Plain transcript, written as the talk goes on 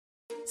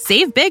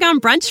Save big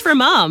on brunch for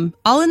mom,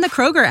 all in the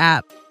Kroger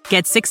app.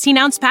 Get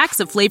 16-ounce packs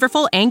of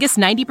flavorful Angus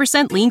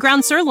 90% lean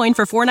ground sirloin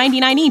for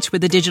 $4.99 each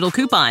with a digital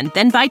coupon.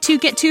 Then buy 2,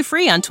 get 2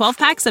 free on 12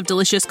 packs of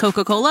delicious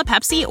Coca-Cola,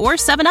 Pepsi, or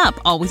 7-Up,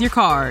 all with your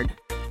card.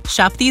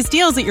 Shop these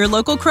deals at your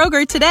local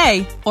Kroger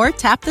today, or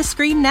tap the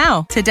screen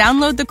now to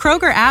download the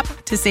Kroger app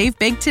to save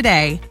big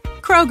today.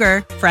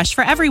 Kroger, fresh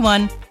for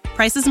everyone.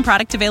 Prices and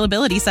product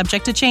availability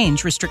subject to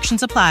change.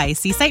 Restrictions apply.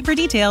 See site for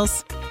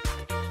details.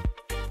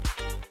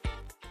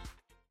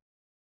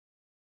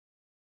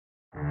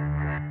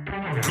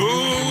 Good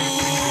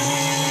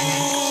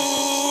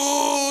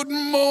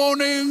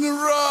morning,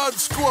 Rod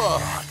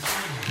Squad.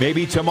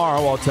 Maybe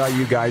tomorrow I'll tell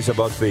you guys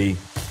about the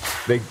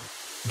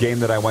game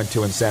that I went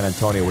to in San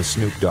Antonio with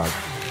Snoop Dogg.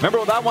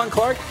 Remember that one,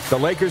 Clark? The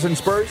Lakers and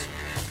Spurs?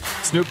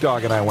 Snoop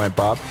Dogg and I went,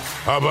 Bob.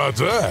 How about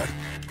that?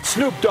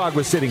 Snoop Dogg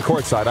was sitting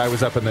courtside. I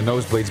was up in the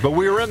nosebleeds, but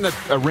we were in the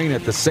arena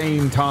at the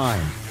same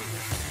time.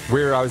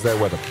 I was there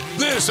with him.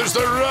 This is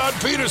the Rod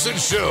Peterson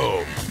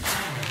Show.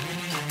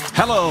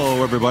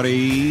 Hello,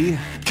 everybody.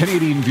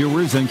 Canadian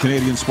viewers and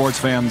Canadian sports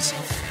fans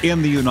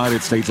in the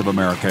United States of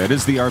America. It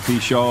is the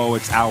RP Show.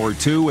 It's hour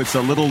 2. It's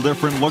a little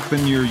different look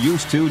than you're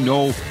used to.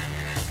 No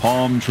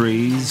palm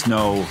trees,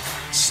 no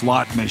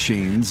slot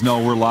machines.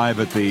 No, we're live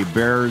at the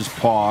Bears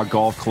Paw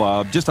Golf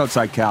Club just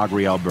outside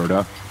Calgary,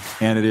 Alberta.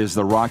 And it is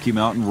the Rocky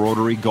Mountain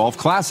Rotary Golf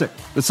Classic,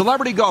 the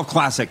Celebrity Golf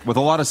Classic, with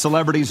a lot of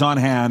celebrities on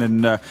hand.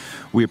 And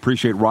we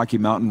appreciate Rocky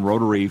Mountain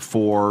Rotary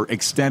for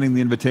extending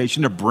the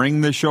invitation to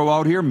bring the show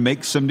out here,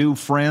 make some new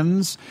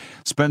friends,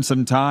 spend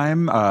some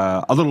time,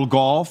 a little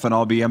golf, and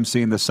I'll be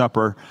emceeing the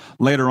supper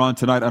later on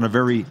tonight on a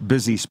very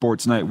busy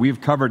sports night. We've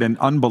covered an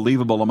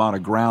unbelievable amount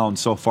of ground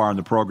so far in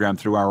the program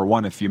through hour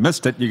 1. If you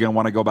missed it, you're going to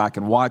want to go back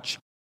and watch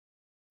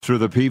through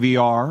the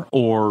PVR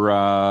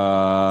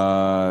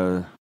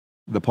or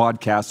the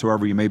podcast,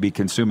 whoever you may be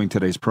consuming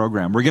today's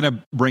program. We're going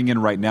to bring in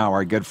right now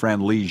our good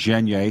friend Lee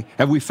Genier.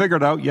 Have we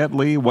figured out yet,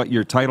 Lee, what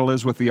your title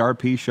is with the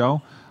RP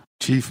show?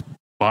 Chief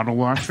Bottle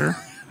Washer.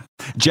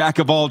 Jack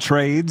of all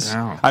trades.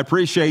 Yeah. I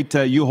appreciate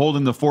you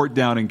holding the fort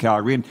down in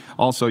Calgary, and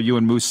also you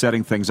and Moose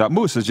setting things up.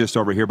 Moose is just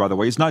over here, by the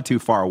way. He's not too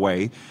far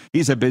away.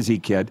 He's a busy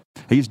kid.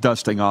 He's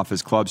dusting off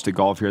his clubs to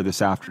golf here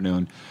this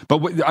afternoon.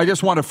 But I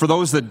just wanted, for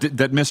those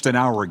that missed an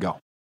hour ago,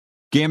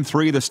 Game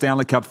 3, the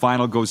Stanley Cup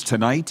Final, goes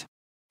tonight.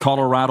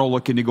 Colorado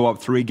looking to go up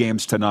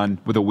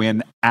 3-0 with a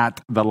win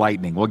at the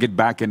Lightning. We'll get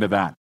back into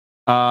that.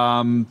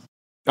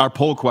 Our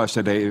poll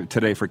question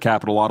today for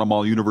Capital Auto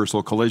Mall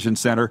Universal Collision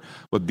Center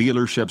with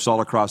dealerships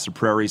all across the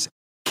prairies.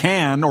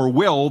 Can or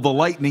will the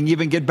Lightning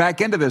even get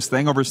back into this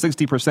thing? Over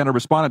 60% of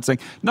respondents saying,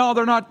 no,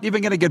 they're not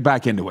even going to get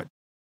back into it.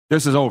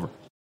 This is over.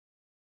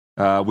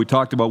 We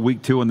talked about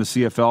week 2 in the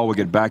CFL. We'll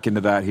get back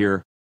into that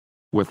here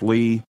with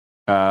Lee.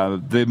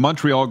 The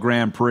Montreal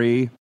Grand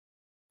Prix.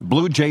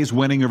 Blue Jays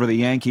winning over the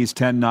Yankees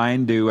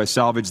 10-9 to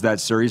salvage that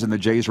series, and the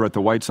Jays are at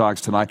the White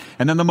Sox tonight.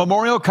 And then the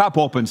Memorial Cup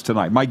opens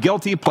tonight. My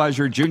guilty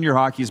pleasure, junior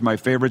hockey is my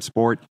favorite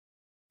sport,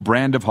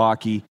 brand of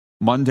hockey.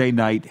 Monday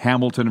night,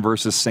 Hamilton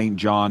versus St.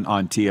 John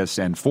on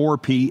TSN, 4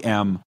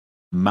 p.m.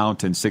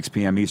 Mountain, 6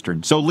 p.m.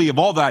 Eastern. So, Lee, of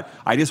all that,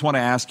 I just want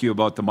to ask you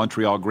about the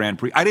Montreal Grand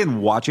Prix. I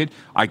didn't watch it.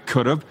 I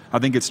could have. I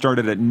think it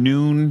started at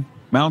noon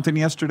Mountain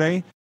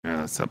yesterday.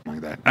 Yeah, something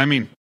like that. I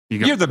mean,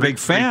 you're the big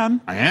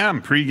fan. I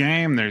am.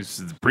 Pre-game. There's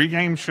the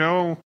pre-game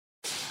show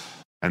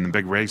and the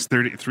big race.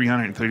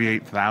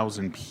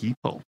 338,000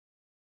 people.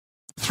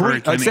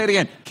 I'd say it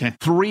again.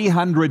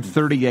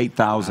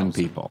 338,000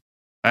 people.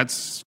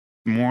 That's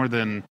more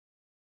than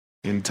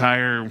the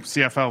entire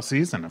CFL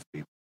season of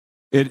people.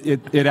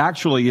 It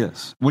actually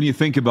is, when you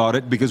think about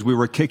it, because we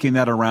were kicking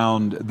that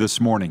around this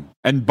morning.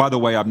 And by the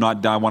way, I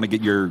want to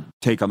get your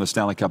take on the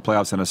Stanley Cup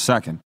playoffs in a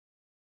second.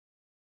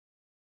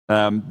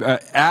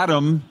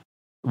 Adam,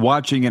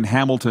 watching in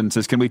Hamilton,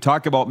 says, can we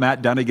talk about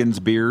Matt Dunnigan's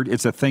beard?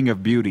 It's a thing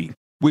of beauty.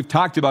 We've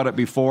talked about it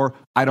before.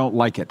 I don't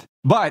like it.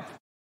 But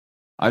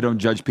I don't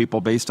judge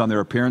people based on their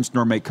appearance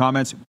nor make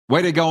comments.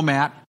 Way to go,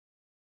 Matt.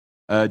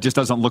 Just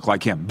doesn't look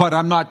like him. But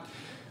I'm not.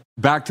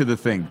 Back to the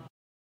thing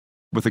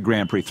with the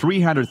Grand Prix.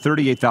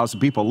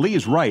 338,000 people. Lee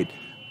is right.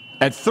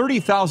 At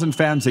 30,000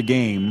 fans a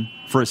game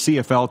for a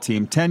CFL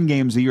team, 10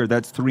 games a year,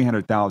 that's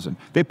 300,000.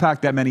 They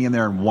packed that many in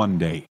there in one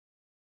day.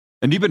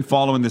 And you've been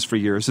following this for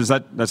years.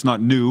 That's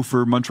not new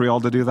for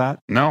Montreal to do that?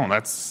 No,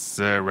 that's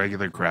a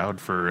regular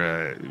crowd for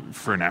an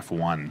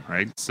F1,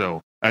 right?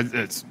 So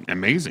it's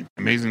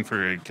amazing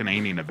for a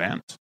Canadian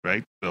event,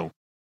 right? So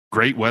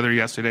great weather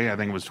yesterday. I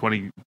think it was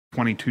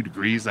 22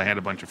 degrees. I had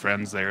a bunch of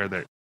friends there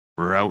that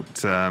were out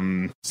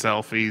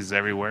selfies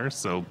everywhere.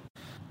 So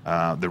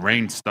the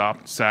rain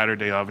stopped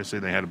Saturday. Obviously,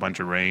 they had a bunch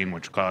of rain,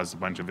 which caused a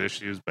bunch of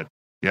issues. But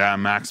yeah,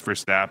 Max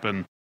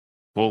Verstappen,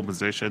 pole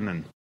position,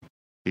 and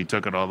he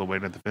took it all the way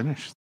to the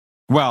finish.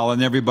 Well,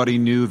 and everybody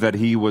knew that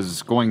he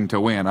was going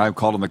to win. I've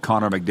called him the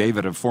Connor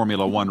McDavid of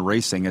Formula One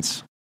racing.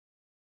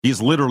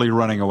 He's literally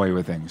running away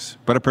with things.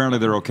 But apparently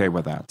they're okay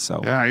with that. So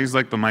yeah, he's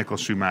like the Michael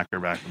Schumacher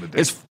back in the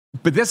day.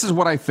 But this is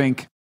what I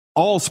think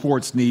all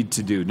sports need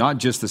to do, not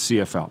just the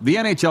CFL. The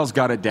NHL's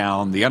got it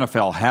down. The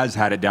NFL has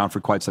had it down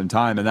for quite some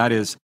time, and that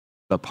is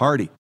the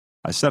party.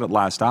 I said it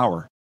last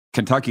hour.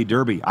 Kentucky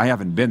Derby. I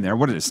haven't been there.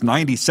 What is this?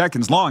 90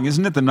 seconds long,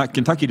 isn't it? The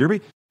Kentucky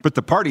Derby? But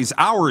the party's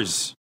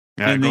hours.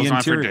 Yeah, in it goes the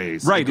on for interior,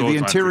 days. right? It In the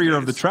goes on for interior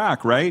of the days.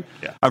 track, right?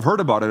 Yeah. I've heard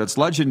about it. It's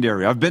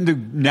legendary. I've been to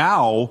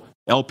now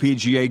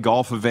LPGA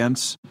golf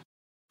events,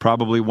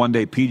 probably one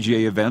day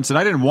PGA events, and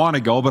I didn't want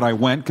to go, but I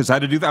went because I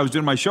had to do that. I was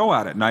doing my show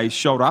at it, and I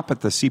showed up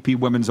at the CP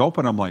Women's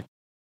Open. I'm like,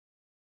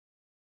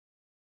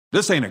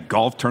 this ain't a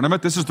golf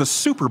tournament. This is the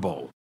Super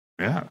Bowl.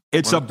 Yeah.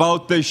 It's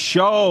about the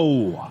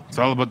show. It's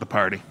all about the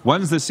party.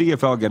 When's the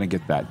CFL going to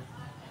get that?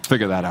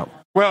 Figure that out.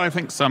 Well, I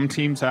think some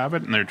teams have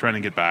it, and they're trying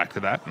to get back to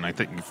that. And I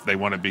think if they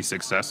want to be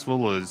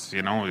successful, is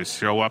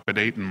show up at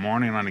 8 in the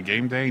morning on a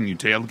game day and you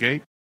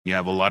tailgate. You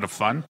have a lot of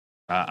fun.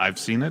 I've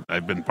seen it.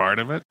 I've been part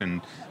of it,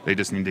 and they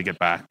just need to get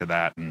back to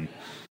that. And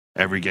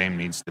every game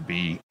needs to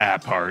be a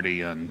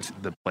party and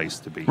the place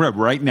to be.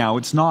 Right now,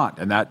 it's not.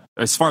 And that,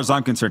 as far as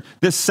I'm concerned,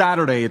 this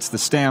Saturday, it's the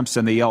Stamps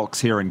and the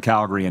Elks here in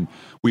Calgary, and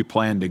we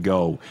plan to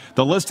go.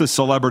 The list of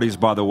celebrities,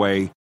 by the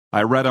way,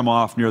 I read them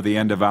off near the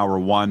end of hour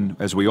one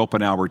as we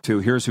open hour two.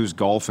 Here's who's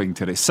golfing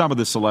today. Some of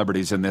the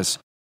celebrities in this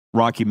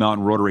Rocky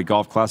Mountain Rotary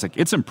Golf Classic.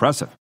 It's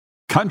impressive.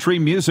 Country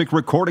music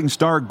recording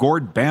star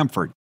Gord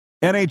Bamford.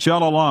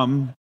 NHL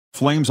alum,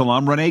 Flames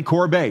alum, Rene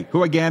Corbet,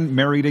 who again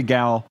married a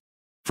gal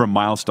from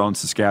Milestone,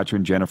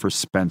 Saskatchewan, Jennifer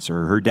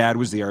Spencer. Her dad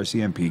was the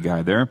RCMP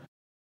guy there.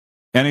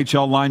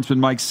 NHL linesman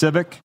Mike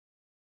Civic.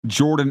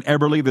 Jordan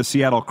Eberle, the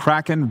Seattle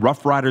Kraken.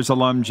 Rough Riders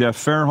alum Jeff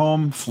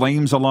Fairholm.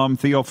 Flames alum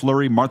Theo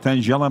Fleury, Martin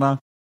Jelena.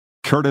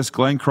 Curtis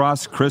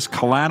Glencross, Chris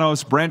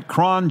Kalanos, Brent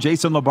Cron,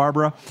 Jason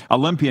LaBarbera,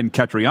 Olympian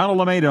Catriona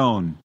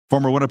LeMaidon,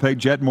 former Winnipeg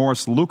Jet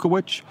Morris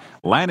Lukowicz,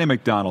 Lanny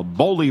McDonald,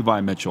 Bo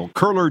Levi Mitchell,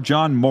 curler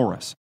John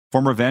Morris,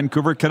 former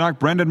Vancouver Canuck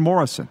Brendan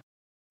Morrison,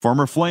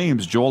 former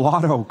Flames Joel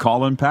Otto,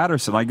 Colin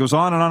Patterson. It goes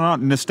on and on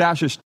and on.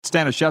 Natasha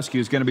Staniszewski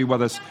is going to be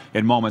with us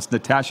in moments.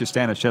 Natasha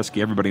Staniszewski,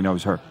 everybody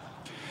knows her.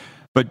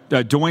 But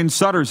Doan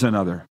Sutter's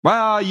another.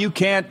 Well, you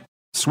can't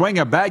swing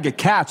a bag of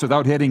cats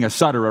without hitting a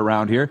Sutter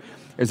around here.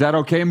 Is that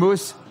okay,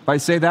 Moose? If I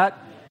say that?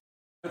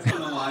 That's on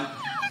the line.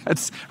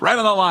 That's right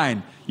on the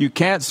line. You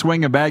can't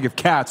swing a bag of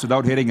cats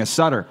without hitting a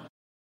Sutter.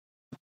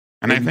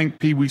 And I think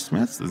Pee Wee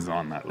Smith is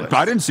on that list.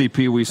 I didn't see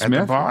Pee Wee At the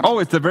Smith. bottom. Oh,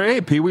 it's the very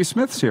Pee Wee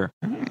Smith's here.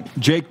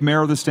 Jake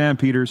Mayer of the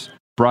Stampeders,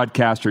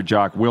 broadcaster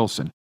Jock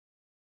Wilson.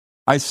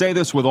 I say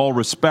this with all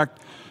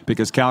respect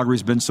because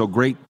Calgary's been so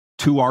great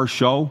to our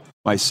show,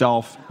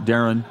 myself,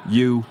 Darren,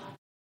 you.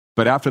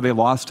 But after they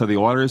lost to the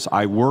Oilers,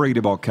 I worried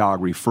about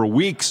Calgary for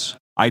weeks.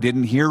 I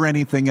didn't hear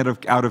anything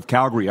out of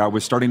Calgary. I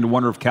was starting to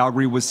wonder if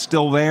Calgary was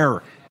still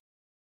there.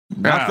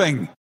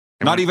 Nothing.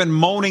 Not even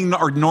moaning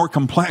nor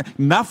complaining.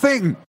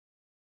 Nothing.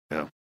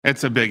 Yeah.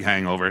 It's a big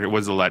hangover. It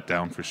was a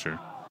letdown for sure.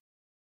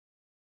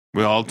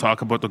 We all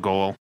talk about the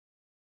goal,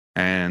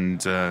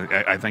 and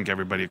I think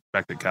everybody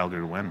expected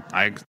Calgary to win.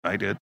 I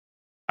did.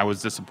 I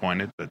was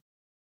disappointed, but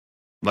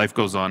life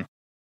goes on.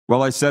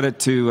 Well, I said it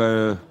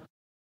to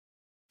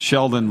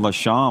Sheldon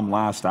Lasham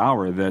last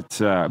hour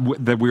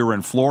that we were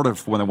in Florida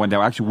when it went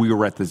down. Actually, we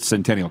were at the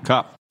Centennial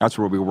Cup. That's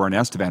where we were in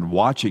Estevan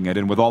watching it.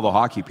 And with all the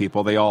hockey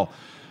people, they all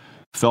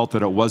felt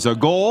that it was a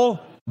goal,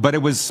 but it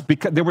was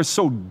because they were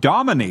so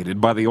dominated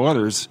by the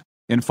Oilers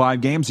in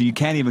 5 games that you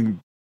can't even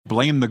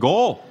blame the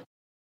goal.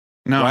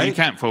 No, right? You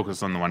can't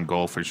focus on the one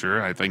goal for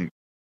sure. I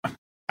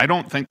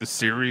don't think the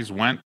series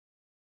went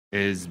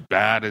as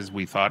bad as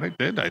we thought it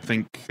did. I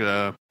think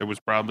there was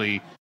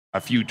probably a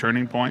few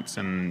turning points,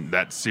 and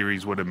that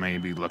series would have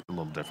maybe looked a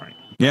little different.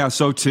 Yeah,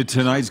 so to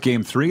tonight's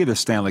Game 3 of the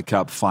Stanley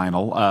Cup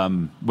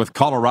Final, with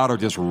Colorado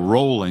just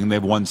rolling,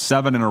 they've won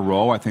 7 in a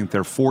row. I think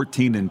they're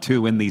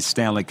 14-2 in these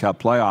Stanley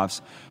Cup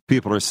playoffs.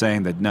 People are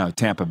saying that, no,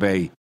 Tampa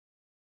Bay,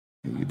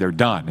 they're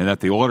done, and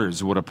that the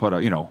Oilers would have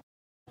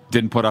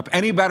didn't put up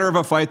any better of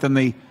a fight than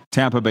the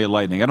Tampa Bay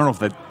Lightning. I don't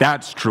know if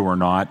that's true or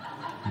not,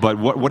 but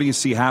what do you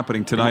see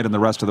happening tonight and the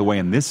rest of the way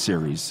in this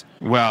series?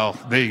 Well,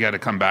 they got to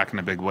come back in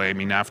a big way. I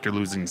mean, after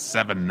losing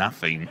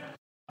 7-0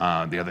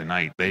 the other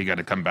night, they got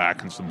to come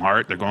back in some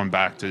heart. They're going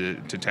back to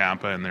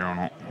Tampa in their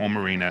own home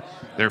arena.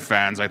 Their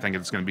fans, I think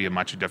it's going to be a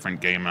much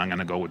different game. I'm going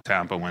to go with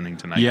Tampa winning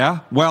tonight. Yeah,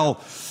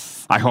 well,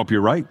 I hope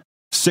you're right.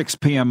 6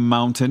 p.m.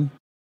 Mountain,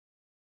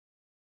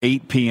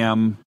 8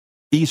 p.m.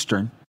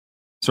 Eastern.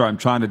 Sorry, I'm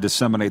trying to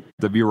disseminate.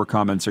 The viewer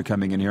comments are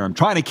coming in here. I'm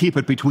trying to keep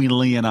it between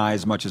Lee and I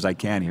as much as I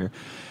can here.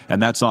 And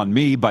that's on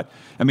me. But,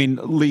 I mean,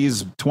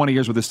 Lee's 20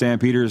 years with the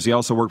Stampeders. He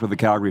also worked with the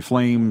Calgary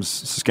Flames.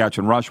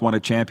 Saskatchewan Rush won a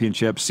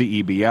championship,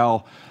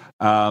 CEBL.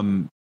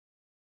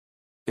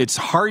 It's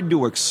hard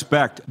to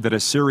expect that a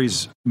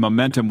series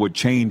momentum would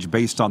change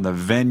based on the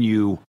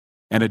venue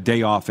and a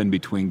day off in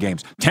between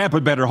games.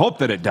 Tampa better hope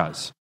that it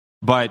does.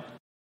 But,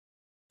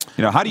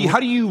 how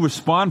do you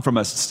respond from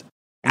a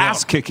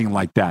ass kicking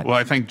like that? Well,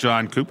 I think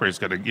John Cooper's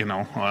got to,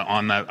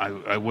 on that.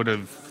 I would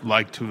have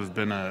liked to have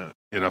been a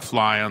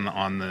fly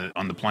on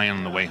the plane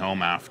on the way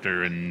home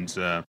after and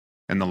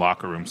in the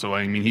locker room. So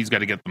I mean, he's got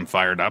to get them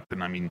fired up.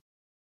 And I mean,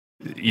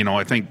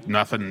 I think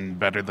nothing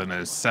better than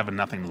a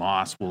 7-0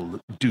 loss will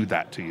do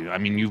that to you. I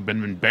mean, you've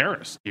been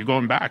embarrassed. You're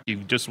going back.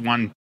 You've just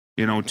won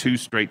 2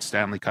 straight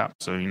Stanley Cups.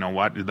 So you know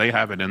what? They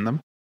have it in them,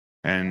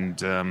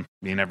 and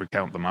you never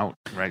count them out,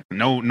 right?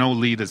 No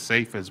lead is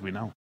safe, as we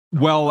know.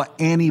 Well,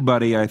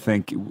 anybody, I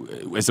think,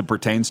 as it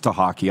pertains to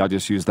hockey, I'll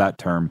just use that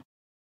term.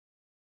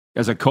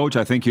 As a coach,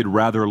 I think you'd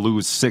rather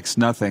lose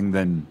 6-0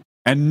 than,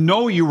 and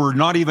know you were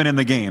not even in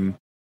the game,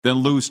 than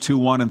lose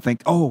 2-1 and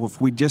think, oh, if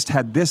we just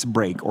had this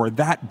break or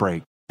that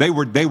break. They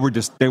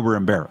were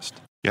embarrassed.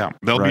 Yeah,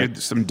 there'll be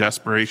some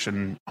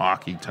desperation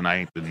hockey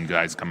tonight, and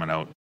guys coming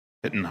out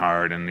hitting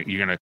hard, and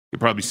you'll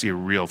probably see a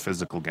real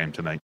physical game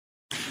tonight.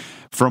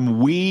 From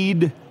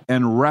Weed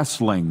and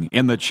Wrestling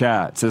in the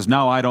chat says,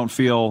 now I don't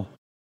feel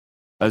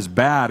as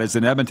bad as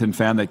an Edmonton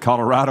fan that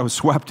Colorado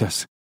swept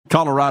us.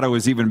 Colorado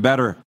is even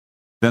better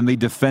than the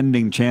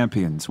defending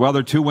champions. Well,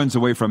 they're 2 wins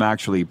away from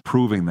actually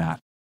proving that.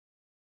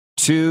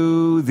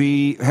 To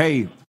the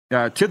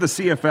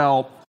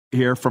CFL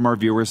here from our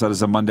viewers. That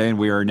is a Monday, and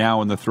we are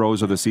now in the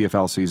throes of the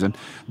CFL season.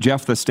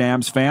 Jeff, the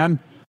Stamps fan,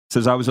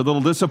 says, I was a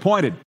little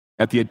disappointed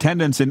at the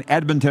attendance in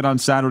Edmonton on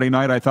Saturday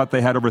night. I thought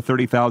they had over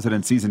 30,000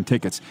 in season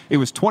tickets. It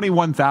was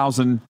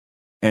 21,000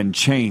 and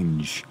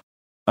change.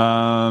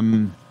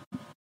 Randy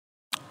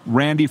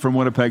from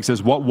Winnipeg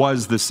says, what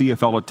was the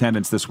CFL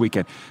attendance this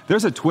weekend?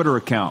 There's a Twitter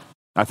account.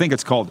 I think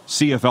it's called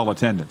CFL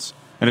Attendance.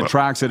 And it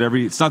tracks it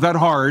it's not that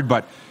hard,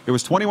 but it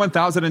was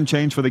 21,000 and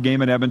change for the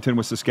game in Edmonton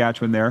with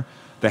Saskatchewan there.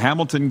 The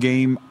Hamilton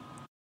game,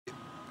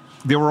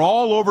 they were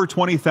all over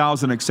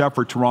 20,000 except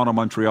for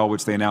Toronto-Montreal,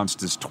 which they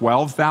announced is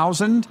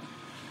 12,000.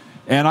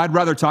 And I'd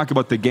rather talk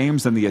about the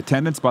games than the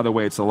attendance. By the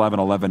way, it's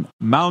 11-11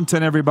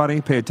 Mountain,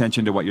 everybody. Pay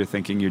attention to what you're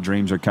thinking. Your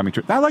dreams are coming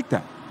true. I like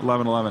that.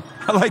 11-11.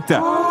 I like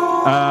that.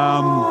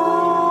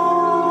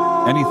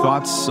 Any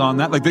thoughts on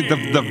that? Like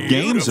the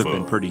games have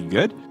been pretty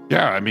good.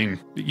 Yeah, I mean,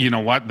 you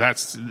know what?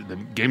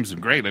 The games are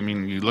great. I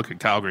mean, you look at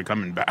Calgary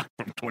coming back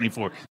from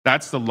 24.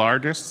 That's the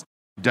largest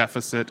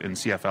deficit in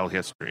CFL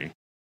history.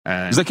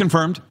 And is that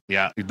confirmed?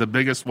 Yeah, the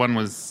biggest one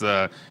was in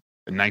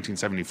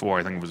 1974.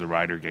 I think it was a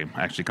Ryder game.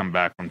 Actually, come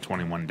back from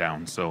 21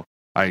 down. So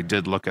I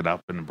did look it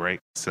up in the break.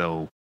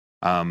 So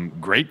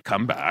great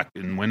comeback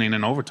and winning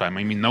in overtime.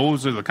 I mean,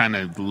 those are the kind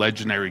of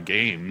legendary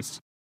games.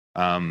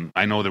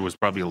 I know there was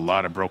probably a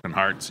lot of broken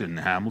hearts in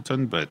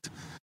Hamilton, but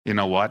you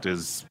know what?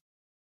 Is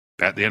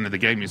at the end of the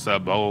game, you saw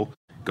Bo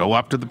go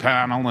up to the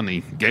panel and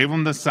he gave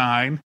him the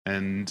sign,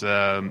 and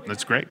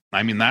that's great.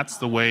 I mean, that's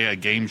the way a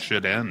game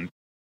should end.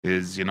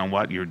 Is, you know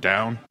what, you're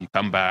down, you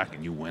come back,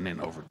 and you win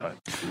in overtime.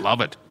 Love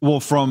it. Well,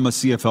 from a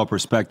CFL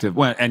perspective,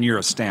 and you're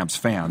a Stamps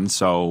fan,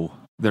 so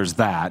there's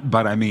that.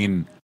 But, I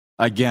mean,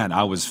 again,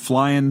 I was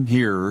flying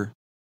here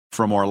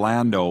from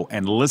Orlando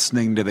and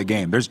listening to the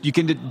game. You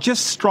can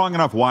just strong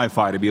enough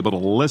Wi-Fi to be able to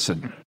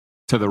listen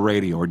to the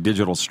radio or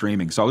digital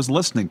streaming. So I was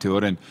listening to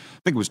it, and I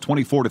think it was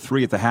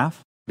 24-3 at the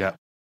half. Yeah.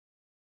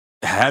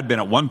 It had been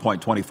at one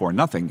point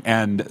 24-0,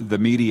 and the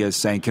media is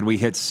saying, can we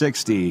hit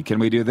 60? Can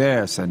we do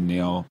this? And, you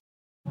know,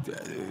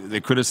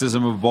 the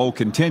criticism of Bo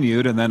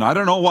continued, and then I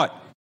don't know what.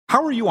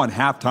 How are you on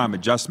halftime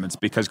adjustments?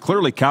 Because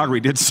clearly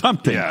Calgary did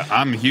something. Yeah,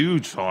 I'm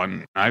huge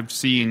on. I've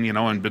seen,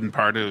 and been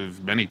part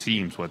of many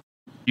teams with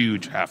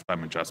huge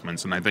halftime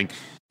adjustments, and I think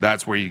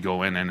that's where you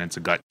go in, and it's a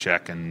gut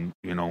check, and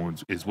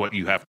is what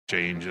you have to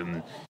change,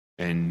 and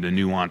the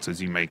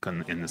nuances you make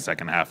in the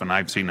second half. And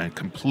I've seen a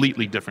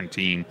completely different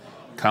team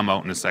come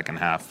out in the second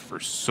half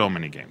for so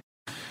many games.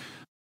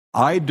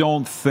 I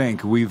don't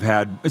think we've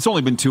had, it's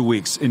only been 2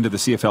 weeks into the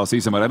CFL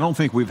season, but I don't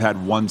think we've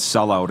had one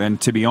sellout.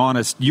 And to be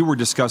honest, you were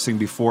discussing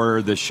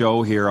before the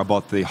show here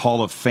about the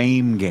Hall of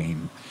Fame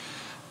game.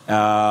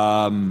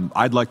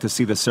 I'd like to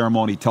see the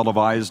ceremony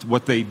televised.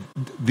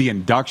 The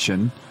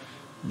induction,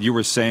 you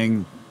were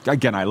saying,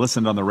 again, I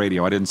listened on the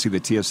radio. I didn't see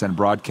the TSN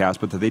broadcast,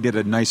 but they did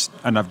a nice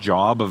enough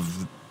job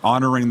of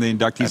honoring the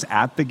inductees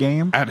at the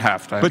game. At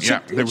halftime. But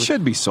it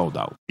should be sold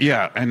out.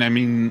 Yeah, and I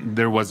mean,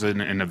 there was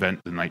an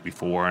event the night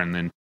before, and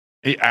then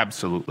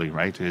absolutely,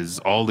 right, is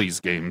all these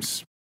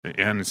games,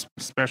 and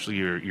especially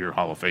your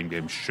Hall of Fame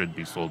games, should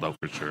be sold out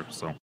for sure.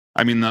 So,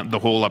 I mean, the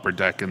whole upper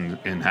deck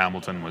in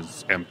Hamilton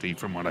was empty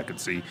from what I could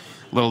see.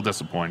 A little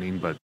disappointing,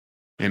 but,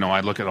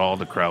 I look at all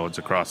the crowds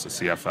across the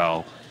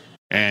CFL,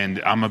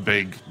 and I'm a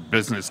big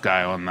business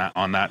guy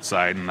on that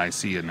side, and I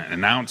see an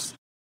announced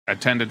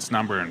attendance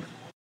number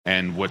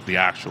and what the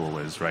actual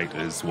is, right,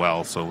 as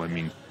well. So, I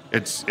mean,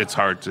 it's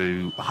hard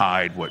to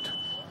hide what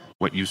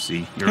you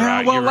see. Your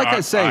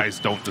eyes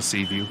don't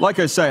deceive you. Like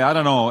I say, I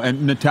don't know.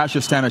 And Natasha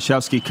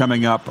Staniszewski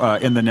coming up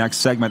in the next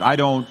segment. I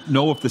don't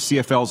know if the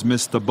CFL's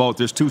missed the boat.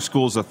 There's two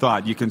schools of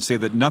thought. You can say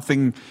that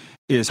nothing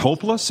is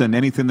hopeless and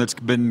anything that's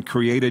been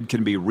created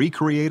can be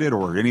recreated,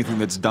 or anything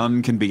that's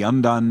done can be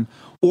undone.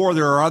 Or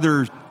there are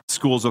other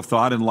schools of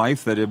thought in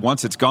life that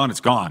once it's gone, it's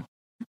gone.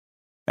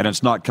 And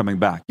it's not coming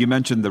back. You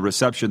mentioned the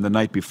reception the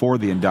night before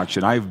the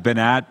induction. I've been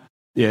at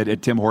it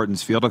at Tim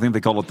Hortons Field. I think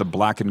they call it the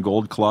Black and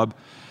Gold Club.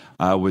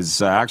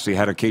 Actually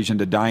had occasion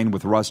to dine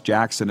with Russ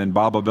Jackson and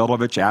Bob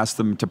Obilovich, asked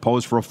them to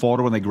pose for a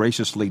photo, and they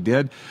graciously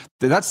did.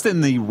 That's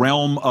in the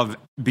realm of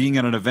being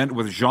at an event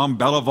with Jean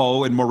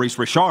Beliveau and Maurice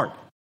Richard.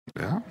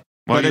 Yeah.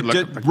 Well,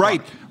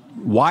 right.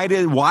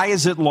 Why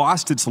is it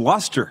lost its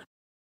luster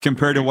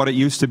compared to what it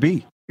used to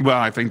be? Well,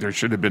 I think there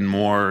should have been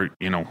more,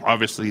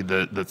 obviously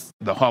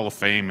the Hall of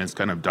Fame is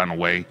kind of done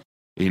away.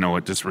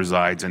 It just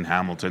resides in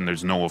Hamilton.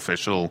 There's no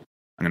official,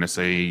 I'm going to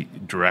say,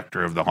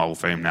 director of the Hall of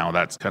Fame now.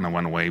 That's kind of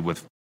went away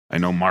with, I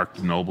know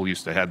Mark Noble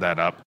used to head that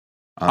up.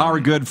 Our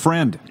good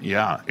friend.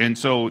 Yeah. And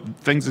so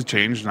things have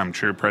changed, and I'm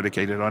sure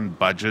predicated on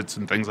budgets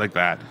and things like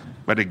that.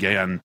 But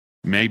again,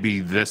 maybe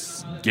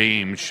this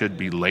game should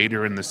be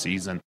later in the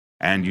season,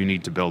 and you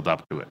need to build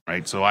up to it,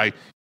 right? So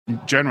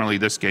generally,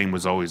 this game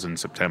was always in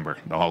September,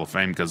 the Hall of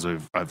Fame, because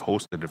I've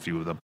hosted a few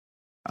of them.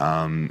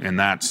 And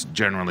that's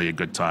generally a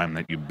good time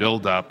that you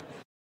build up,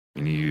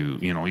 and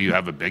you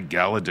have a big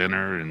gala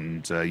dinner,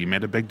 and you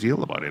made a big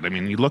deal about it. I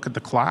mean, you look at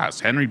the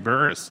class: Henry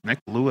Burris, Nick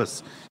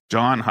Lewis,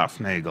 John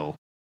Huffnagel,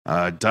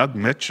 Doug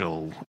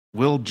Mitchell,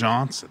 Will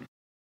Johnson.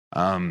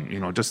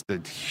 Just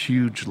a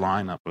huge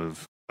lineup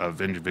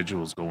of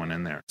individuals going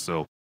in there.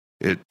 So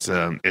it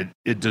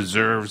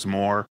deserves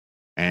more.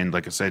 And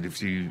like I said,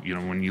 if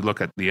when you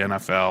look at the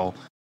NFL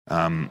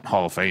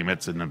Hall of Fame,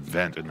 it's an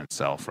event in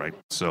itself, right?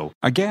 So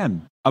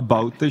again,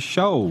 about the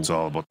show. It's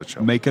all about the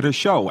show. Make it a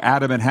show.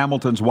 Adam in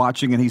Hamilton's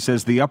watching, and he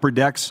says the upper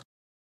decks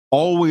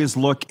always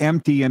look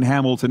empty in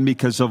Hamilton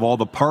because of all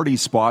the party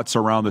spots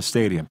around the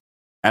stadium.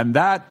 And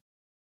that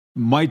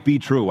might be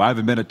true. I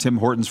haven't been at Tim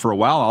Hortons for a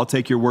while. I'll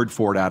take your word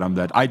for it, Adam,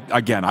 that I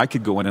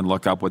could go in and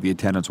look up what the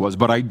attendance was,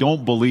 but I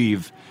don't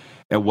believe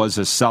it was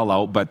a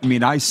sellout. But I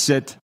mean, I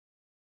sit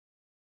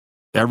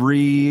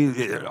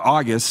every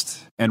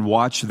August and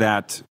watch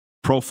that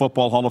Pro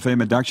Football Hall of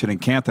Fame induction in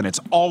Canton. It's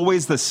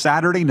always the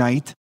Saturday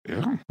night,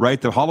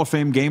 right? The Hall of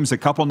Fame game's a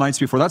couple nights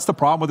before. That's the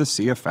problem with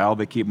the CFL.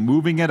 They keep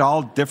moving it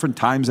all different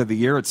times of the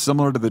year. It's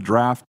similar to the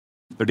draft.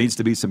 There needs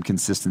to be some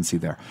consistency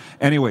there.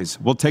 Anyways,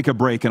 we'll take a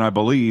break, and I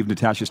believe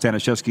Natasha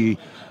Staniszewski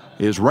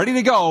is ready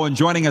to go. And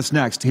joining us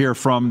next here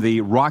from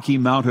the Rocky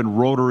Mountain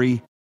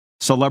Rotary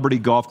Celebrity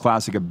Golf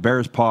Classic at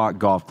Bears Paw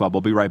Golf Club.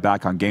 We'll be right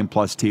back on Game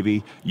Plus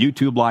TV,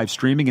 YouTube live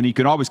streaming, and you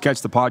can always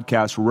catch the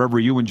podcast wherever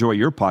you enjoy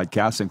your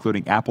podcasts,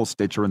 including Apple,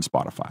 Stitcher, and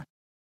Spotify.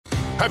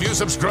 Have you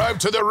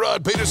subscribed to the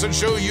Rod Peterson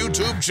Show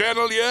YouTube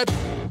channel yet?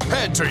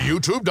 Head to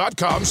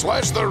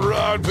youtube.com/The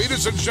Rod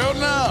Peterson Show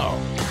now.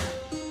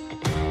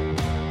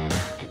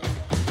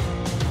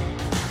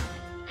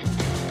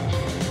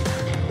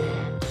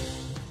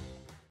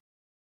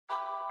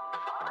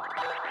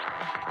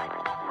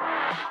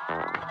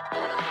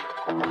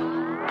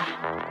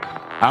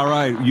 All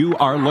right, you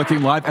are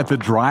looking live at the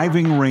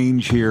driving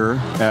range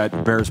here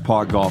at Bears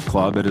Paw Golf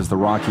Club. It is the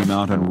Rocky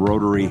Mountain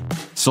Rotary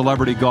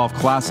Celebrity Golf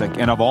Classic.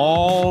 And of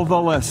all the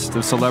list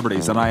of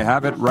celebrities, and I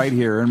have it right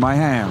here in my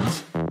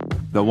hands,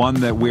 the one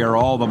that we are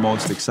all the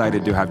most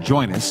excited to have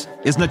join us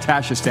is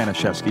Natasha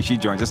Staniszewski. She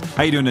joins us.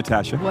 How you doing,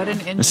 Natasha? What an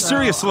intro.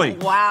 Seriously.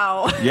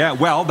 Wow. Yeah,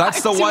 well,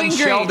 that's I'm the one doing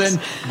Sheldon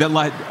that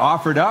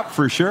offered up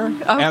for sure.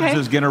 Okay. Ebbs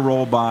is going to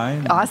roll by.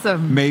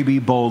 Awesome. Maybe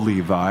Bo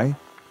Levi.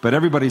 But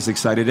everybody's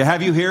excited to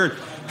have you here.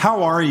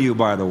 How are you,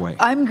 by the way?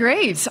 I'm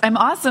great. I'm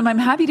awesome. I'm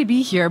happy to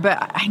be here.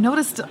 But I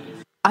noticed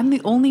I'm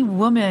the only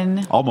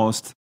woman,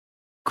 Almost.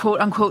 quote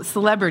unquote,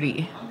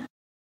 celebrity.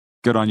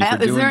 Good on you for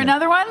doing it. Is there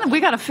another one?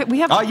 We have to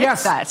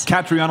fix that.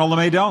 Catriona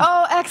LeMaidon.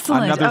 Oh,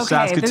 excellent. Another okay,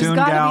 Saskatoon there's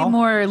got to gal. be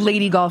more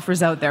lady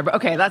golfers out there. But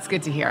okay, that's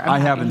good to hear. I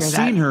happy haven't to hear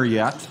seen that. her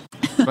yet,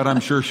 but I'm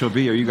sure she'll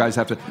be here. You guys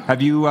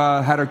have you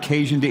had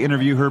occasion to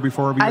interview her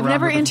before? I've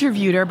never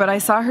interviewed her, but I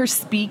saw her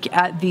speak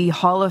at the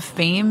Hall of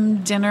Fame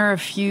dinner a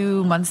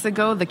few months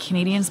ago, the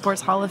Canadian Sports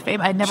Hall of Fame.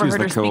 I'd never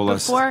heard her speak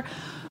before.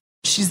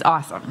 She's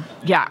awesome.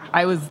 Yeah,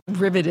 I was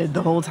riveted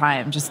the whole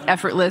time. Just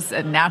effortless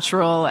and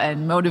natural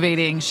and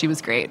motivating. She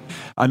was great.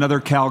 Another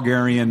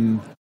Calgarian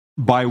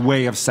by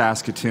way of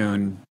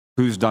Saskatoon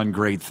who's done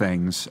great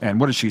things. And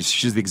what is she?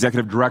 She's the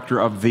executive director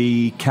of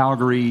the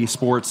Calgary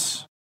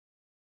Sports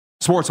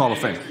Hall of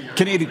Fame.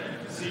 Canadian.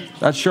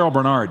 That's Cheryl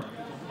Bernard.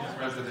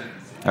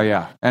 Oh,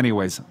 yeah.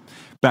 Anyways,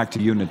 back to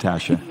you,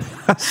 Natasha.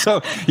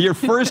 So your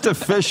first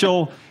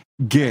official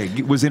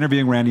gig was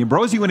interviewing Randy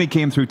Ambrosie when he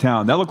came through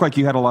town. That looked like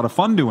you had a lot of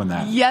fun doing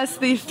that. Yes,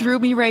 they threw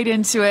me right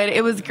into it.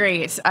 It was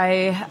great.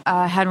 I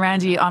had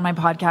Randy on my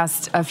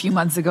podcast a few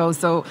months ago,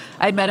 so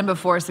I'd met him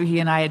before, so he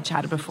and I had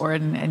chatted before,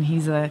 and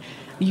he's a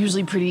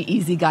usually pretty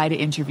easy guy to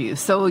interview.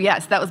 So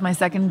yes, that was my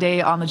second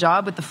day on the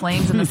job with the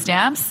Flames and the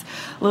Stamps.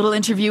 A little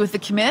interview with the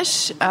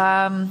commish,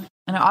 and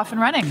off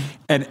and running.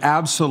 An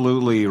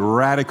absolutely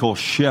radical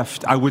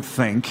shift, I would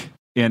think,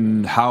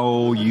 in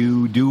how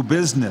you do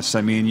business.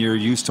 I mean, you're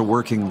used to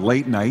working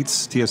late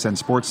nights, TSN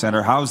Sports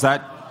Center. How's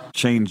that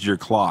changed your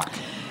clock?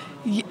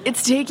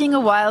 It's taking a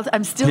while.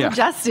 I'm still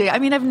adjusting. I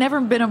mean, I've never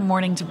been a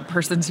morning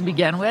person to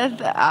begin with.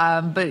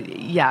 But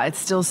yeah, it's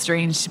still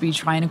strange to be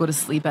trying to go to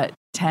sleep at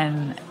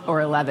 10 or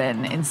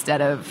 11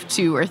 instead of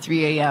 2 or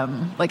 3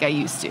 a.m. like I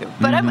used to.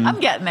 But I'm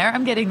getting there.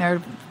 I'm getting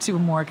there to a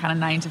more kind of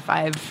 9 to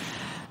 5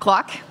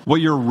 clock. Well,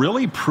 you're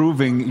really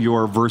proving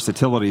your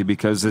versatility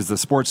because as the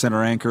Sports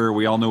Center anchor,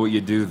 we all know what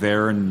you do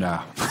there. And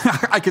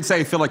I could say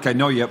I feel like I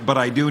know you, but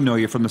I do know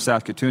you from the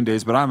Saskatoon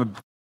days. But I'm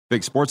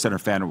big SportsCenter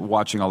fan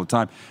watching all the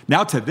time.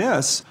 Now to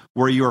this,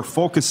 where you're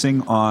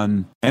focusing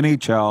on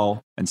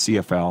NHL and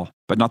CFL,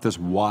 but not this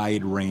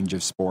wide range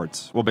of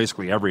sports. Well,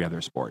 basically every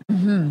other sport.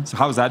 Mm-hmm. So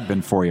how's that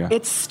been for you?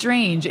 It's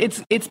strange.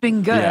 It's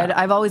been good. Yeah.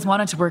 I've always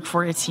wanted to work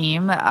for a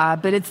team,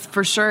 but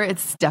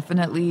it's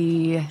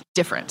definitely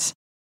different.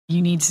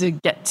 You need to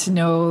get to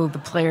know the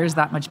players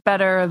that much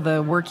better,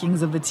 the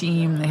workings of the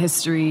team, the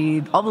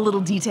history, all the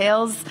little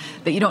details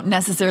that you don't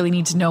necessarily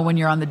need to know when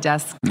you're on the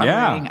desk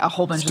covering a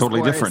whole bunch of totally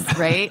sports, different.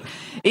 Right?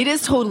 It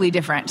is totally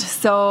different.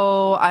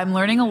 So I'm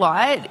learning a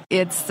lot.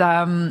 It's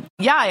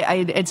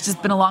it's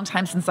just been a long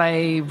time since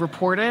I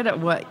reported.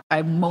 What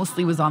I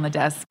mostly was on the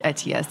desk at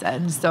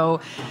TSN.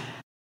 So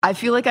I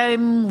feel like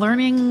I'm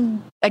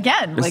learning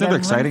again. Isn't it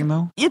exciting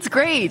though? It's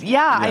great.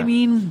 Yeah. I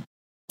mean,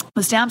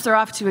 the Stamps are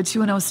off to a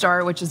 2-0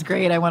 start, which is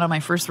great. I went on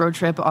my first road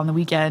trip on the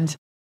weekend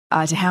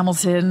to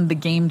Hamilton. The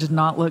game did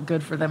not look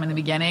good for them in the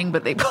beginning,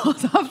 but they pulled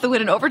off the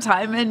win in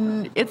overtime,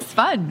 and it's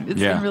fun. It's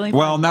been really fun.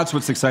 Well, and that's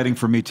what's exciting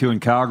for me, too,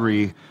 in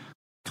Calgary.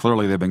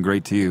 Clearly, they've been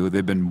great to you.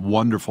 They've been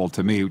wonderful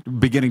to me.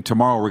 Beginning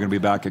tomorrow, we're going to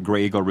be back at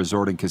Grey Eagle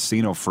Resort and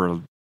Casino for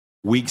a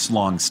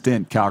weeks-long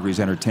stint, Calgary's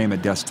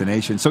entertainment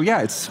destination. So,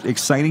 yeah, it's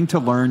exciting to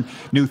learn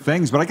new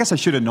things. But I guess I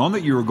should have known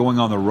that you were going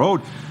on the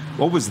road.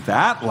 What was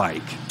that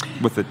like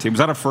with the team? Was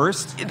that a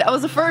first? That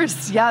was a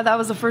first. Yeah, that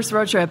was the first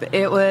road trip.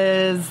 It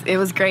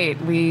was great.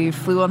 We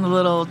flew on the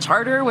little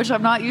charter, which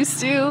I'm not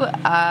used to.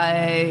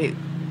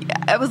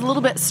 I was a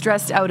little bit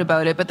stressed out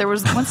about it, but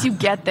once you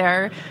get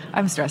there,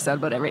 I'm stressed out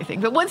about everything.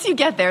 But once you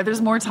get there,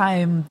 there's more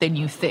time than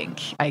you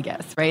think, I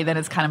guess, right? Then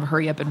it's kind of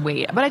hurry up and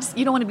wait. But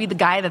you don't want to be the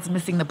guy that's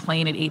missing the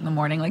plane at 8 a.m.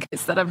 Like I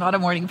said, I'm not a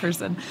morning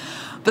person.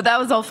 But that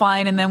was all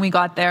fine. And then we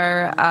got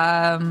there,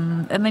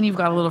 and then you've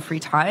got a little free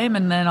time,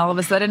 and then all of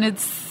a sudden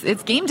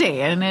it's game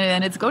day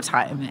and it's go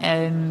time.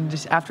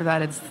 And after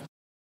that, it's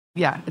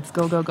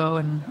go,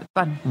 and it's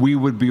fun. We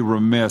would be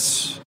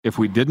remiss if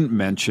we didn't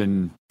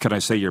mention, can I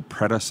say your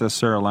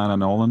predecessor, Alana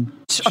Nolan?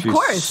 Of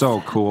course. So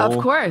cool.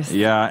 Of course.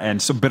 Yeah,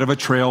 and so a bit of a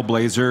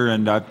trailblazer,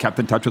 and I've kept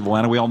in touch with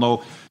Alana. We all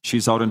know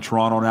she's out in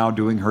Toronto now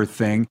doing her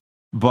thing,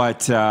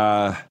 but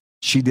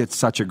she did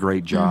such a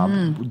great job.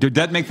 Mm-hmm. Did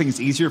that make things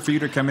easier for you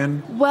to come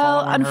in? Well,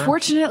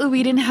 unfortunately,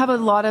 we didn't have a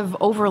lot of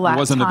overlap. It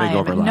wasn't time. A big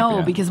overlap.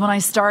 No, because when I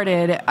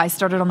started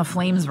on the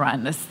Flames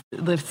run.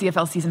 The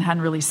CFL season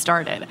hadn't really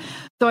started.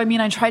 So, I mean,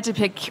 I tried to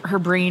pick her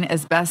brain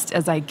as best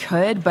as I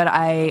could, but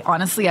I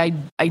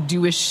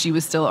do wish she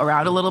was still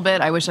around a little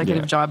bit. I wish I could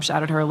have job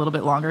shadowed her a little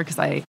bit longer because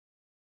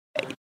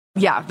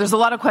there's a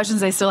lot of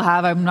questions I still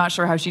have. I'm not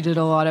sure how she did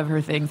a lot of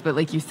her things, but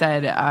like you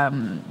said,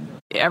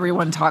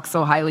 everyone talks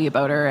so highly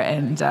about her,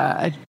 and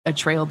a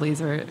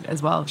trailblazer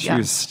as well. She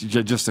was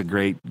just a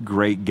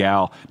great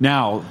gal.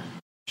 Now,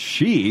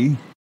 she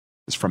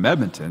is from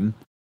Edmonton,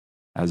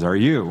 as are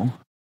you.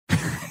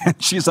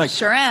 She's like,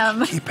 sure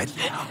am. Keep it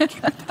down.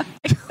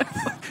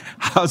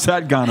 How's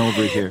that gone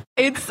over here?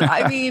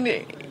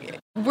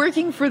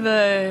 Working for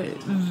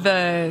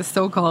the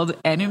so-called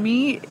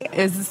enemy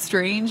is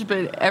strange,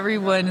 but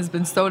everyone has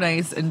been so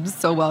nice and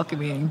so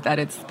welcoming that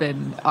it's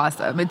been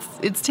awesome.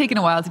 It's taken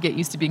a while to get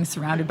used to being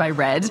surrounded by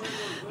red.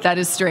 That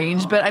is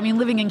strange, but I mean,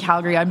 living in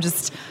Calgary, I'm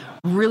just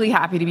really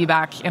happy to be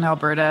back in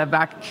Alberta,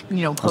 closer.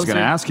 I was going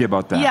to ask you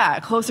about that. Yeah,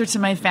 closer to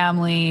my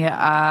family.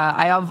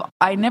 I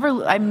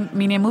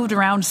moved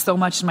around so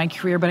much in my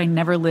career, but I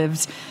never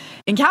lived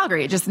in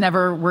Calgary. It just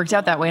never worked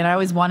out that way, and I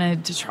always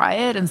wanted to try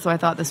it, and so I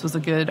thought this was a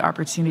good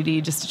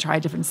opportunity just to try a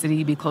different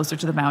city, be closer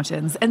to the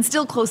mountains, and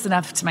still close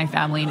enough to my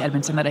family in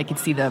Edmonton that I could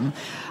see them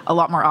a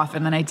lot more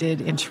often than I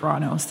did in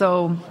Toronto.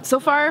 So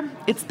far,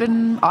 it's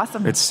been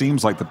awesome. It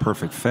seems like the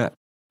perfect fit.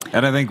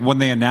 And I think when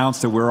they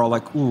announced it, we were all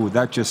like, ooh,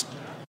 that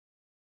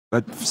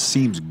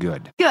seems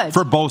good. Good.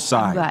 For both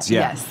sides.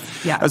 Yeah.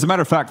 Yes. Yeah. As a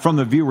matter of fact, from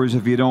the viewers,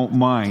 if you don't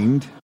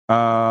mind,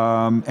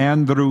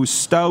 Andrew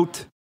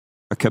Stout,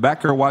 a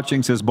Quebecer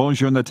watching, says,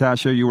 Bonjour,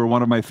 Natasha. You were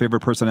one of my favorite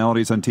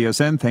personalities on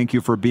TSN. Thank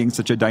you for being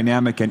such a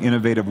dynamic and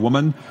innovative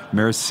woman.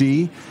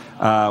 Merci.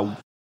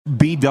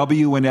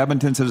 BW in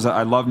Edmonton says,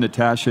 I love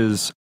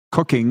Natasha's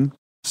cooking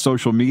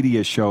social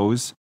media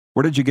shows.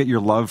 Where did you get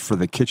your love for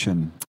the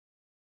kitchen?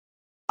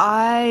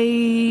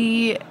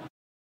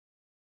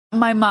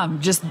 My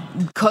mom just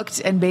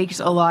cooked and baked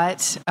a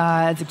lot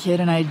as a kid,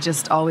 and I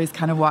just always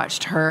kind of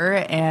watched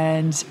her.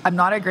 And I'm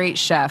not a great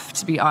chef,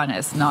 to be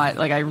honest. Not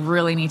like I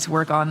really need to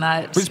work on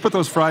that. Please put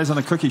those fries on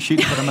a cookie sheet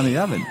and put them in the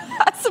oven.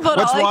 That's about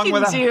What's all wrong I can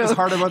with that? do. What's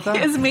hard about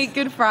that? Is make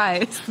good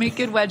fries, make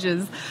good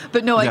wedges.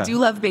 But no, I do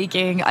love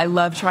baking. I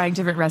love trying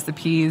different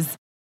recipes.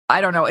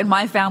 I don't know. In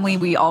my family,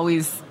 we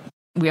always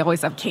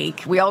have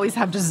cake. We always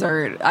have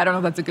dessert. I don't know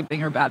if that's a good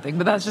thing or a bad thing,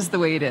 but that's just the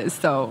way it is.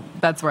 So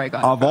that's where I got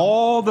it from. Of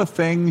all the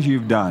things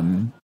you've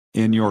done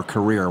in your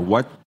career,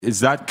 what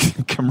is that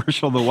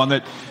commercial, the one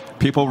that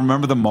people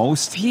remember the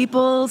most?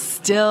 People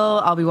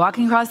still, I'll be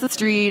walking across the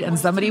street and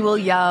somebody will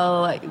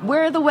yell, like,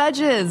 where are the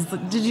wedges?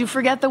 Did you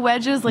forget the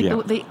wedges?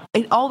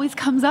 It always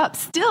comes up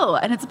still,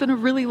 and it's been a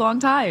really long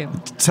time.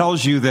 It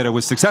tells you that it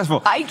was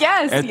successful. I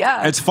guess,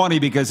 yeah. It's funny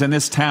because in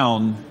this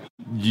town,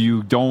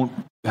 you don't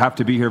have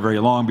to be here very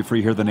long before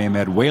you hear the name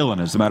Ed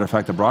Whalen. As a matter of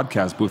fact, the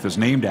broadcast booth is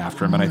named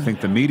after him, and I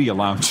think the media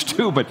lounge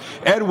too. But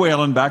Ed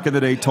Whalen back in the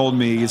day told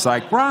me, he's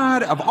like,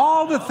 Rod, of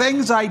all the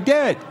things I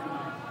did,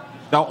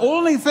 the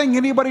only thing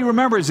anybody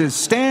remembers is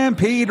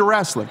Stampede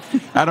Wrestling.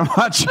 And I'm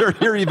not sure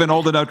you're even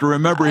old enough to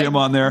remember him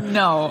on there.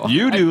 No.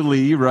 You do,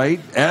 Lee, right?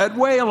 Ed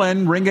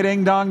Whalen,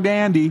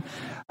 ring-a-ding-dong-dandy.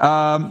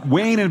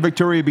 Wayne in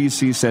Victoria,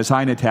 BC says,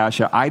 hi,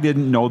 Natasha. I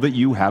didn't know that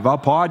you have a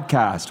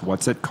podcast.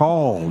 What's it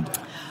called?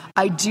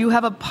 I do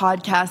have a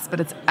podcast, but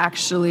it's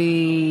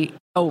actually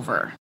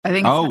over. I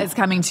think it's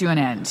coming to an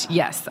end.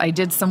 Yes, I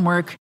did some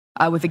work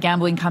with a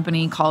gambling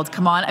company called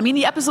Come On. I mean,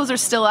 the episodes are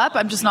still up.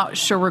 I'm just not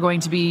sure we're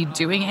going to be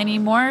doing any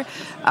more.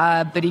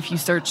 But if you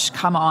search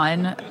Come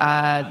On,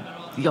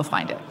 you'll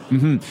find it.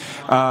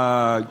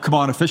 Come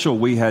On Official,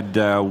 we had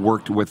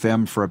worked with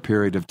them for a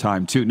period of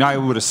time, too. Now, I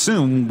would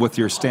assume with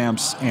your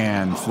Stamps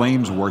and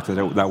Flames work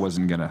that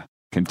wasn't going to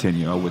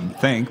continue, I wouldn't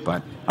think.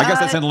 But I guess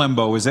that's in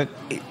limbo, is it?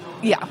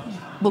 Yeah,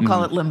 we'll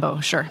call it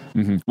limbo, sure.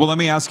 Well, let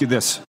me ask you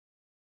this.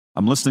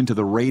 I'm listening to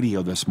the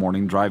radio this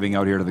morning, driving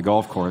out here to the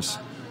golf course,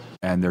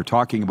 and they're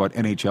talking about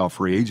NHL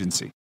free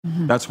agency.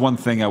 That's one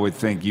thing I would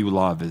think you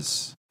love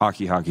is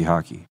hockey, hockey,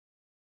 hockey.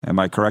 Am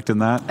I correct in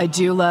that? I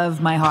do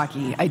love my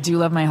hockey.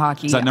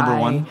 Is that number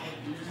one?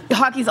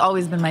 Hockey's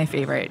always been my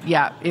favorite.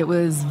 Yeah, it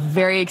was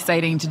very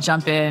exciting to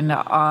jump in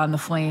on the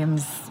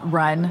Flames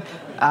run.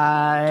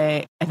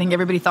 I think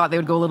everybody thought they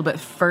would go a little bit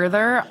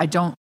further. I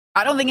don't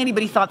think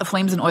anybody thought the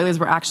Flames and Oilers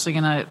were actually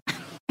going to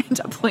end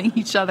up playing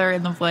each other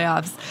in the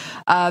playoffs.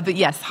 But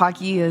yes,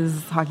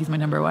 hockey's my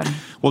number one.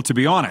 Well, to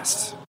be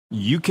honest,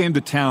 you came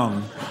to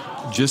town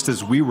just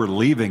as we were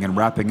leaving and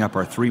wrapping up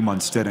our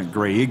 3-month stint at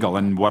Grey Eagle.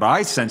 And what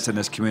I sensed in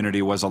this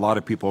community was a lot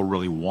of people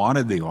really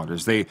wanted the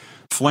Oilers.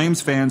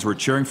 Flames fans were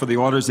cheering for the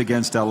Oilers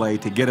against LA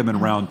to get them in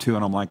round 2.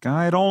 And I'm like,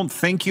 I don't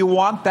think you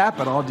want that,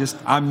 but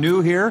I'm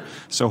new here,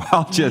 so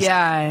I'll just,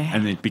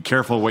 and be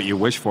careful what you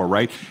wish for,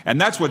 right?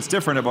 And that's what's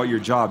different about your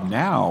job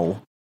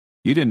now.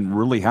 You didn't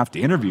really have to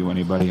interview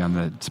anybody on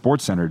the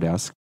Sports Center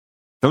desk.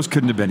 Those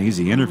couldn't have been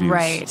easy interviews.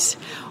 Right.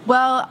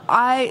 Well,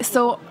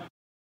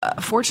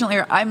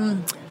 fortunately,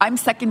 I'm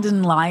second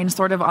in line,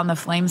 sort of on the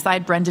Flame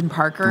side. Brendan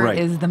Parker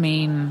is the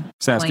main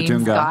Saskatoon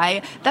Flames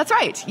guy. That's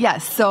right.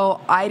 Yes.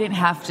 So I didn't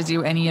have to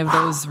do any of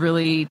those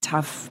really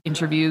tough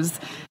interviews.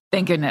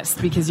 Thank goodness,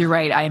 because you're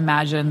right. I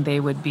imagine they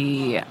would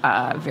be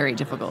very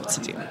difficult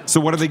to do. So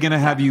what are they going to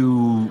have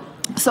you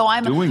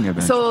doing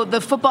eventually? So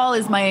the football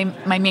is my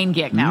main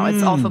gig now.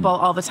 It's all football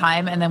all the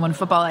time. And then when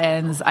football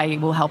ends, I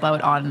will help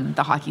out on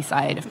the hockey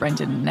side if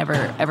Brendan never,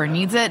 ever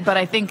needs it. But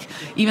I think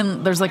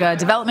even there's like a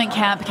development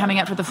camp coming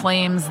up for the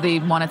Flames. They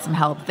wanted some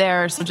help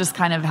there. So just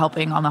kind of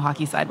helping on the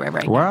hockey side wherever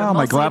I can. Wow,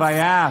 I'm glad I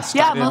asked.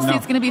 Yeah, mostly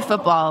it's going to be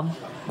football.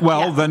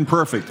 Well, then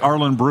perfect.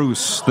 Arlen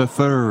Bruce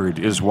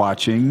III is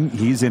watching.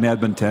 He's in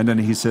Edmonton, and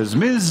he says,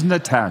 Ms.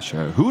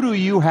 Natasha, who do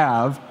you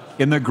have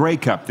in the Grey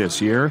Cup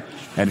this year,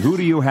 and who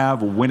do you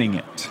have winning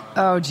it?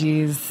 Oh,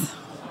 geez.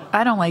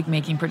 I don't like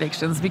making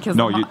predictions because...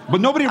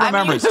 but nobody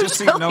remembers. Just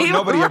so you know,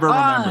 nobody ever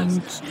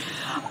remembers.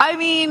 I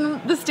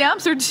mean, the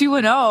Stamps are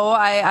 2-0.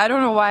 I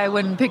don't know why I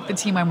wouldn't pick the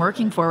team I'm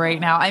working for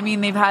right now. I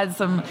mean,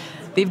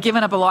 they've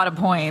given up a lot of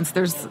points.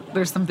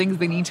 There's some things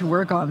they need to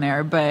work on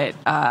there, but...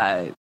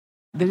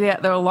 there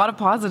are a lot of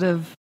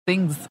positive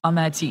things on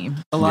that team.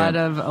 A lot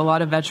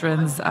of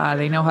veterans.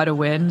 They know how to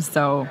win.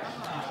 So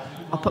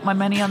I'll put my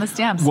money on the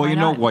Stamps. Well,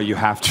 you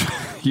have to.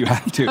 You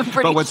have to. I'm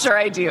pretty sure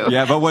I do.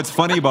 Yeah, but what's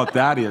funny about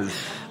that is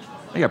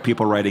I got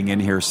people writing in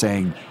here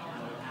saying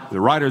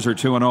the Riders are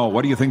 2-0.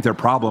 What do you think their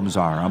problems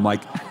are? I'm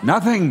like,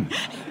 nothing.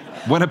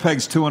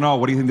 Winnipeg's 2-0.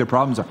 What do you think their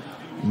problems are?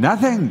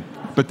 Nothing.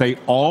 But they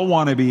all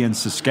want to be in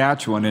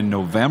Saskatchewan in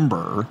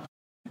November.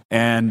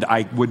 And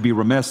I would be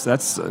remiss. I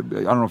don't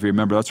know if you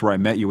remember, that's where I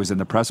met you, was in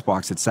the press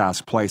box at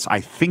Sask Place.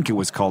 I think it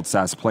was called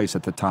Sask Place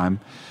at the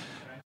time.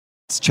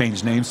 It's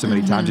changed names so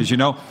many times, as you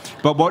know.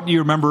 But what do you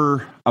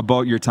remember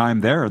about your time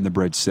there in the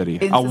Bridge City?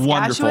 In a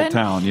wonderful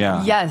town,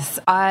 yeah. Yes,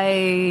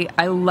 I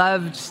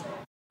loved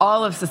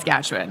all of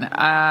Saskatchewan.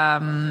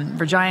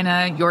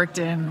 Regina,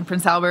 Yorkton,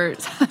 Prince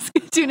Albert,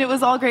 Saskatoon. It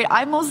was all great.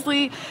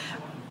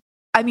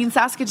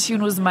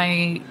 Saskatoon was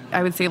I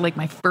would say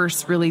my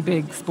first really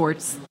big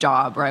sports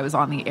job where I was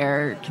on the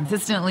air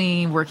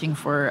consistently working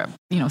for,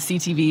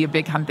 CTV, a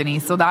big company.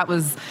 So that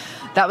was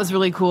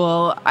really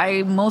cool.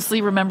 I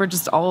mostly remember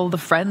just all the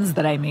friends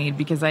that I made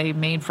because I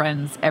made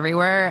friends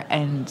everywhere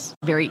and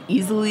very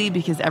easily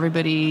because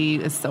everybody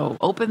is so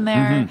open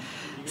there.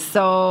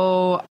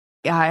 So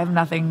yeah, I have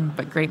nothing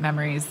but great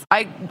memories.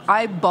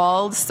 I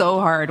bawled so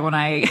hard when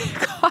I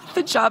got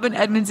the job in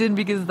Edmonton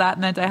because that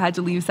meant I had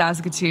to leave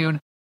Saskatoon.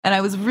 And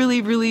I was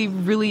really, really,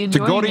 really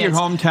enjoying it. To go to your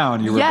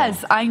hometown, you were.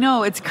 Yes, I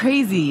know. It's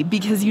crazy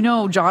because,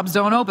 jobs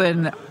don't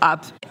open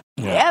up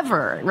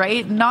ever,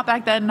 right? Not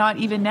back then, not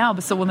even now.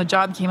 But so when the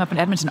job came up in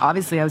Edmonton,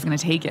 obviously I was going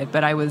to take it.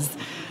 But I was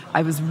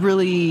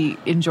really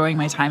enjoying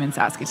my time in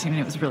Saskatoon,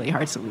 and it was really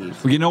hard to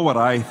leave. Well, you know what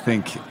I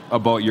think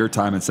about your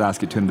time in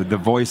Saskatoon? The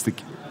voice that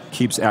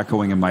keeps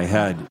echoing in my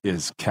head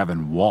is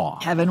Kevin Waugh.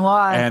 Kevin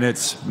Waugh. And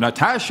it's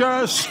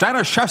Natasha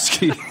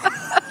Staniszewski.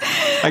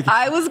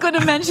 I was going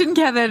to mention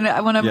Kevin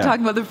when I'm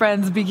talking about the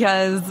friends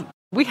because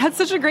we had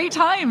such a great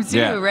time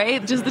too,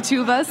 right? Just the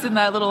two of us in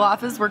that little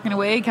office working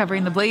away,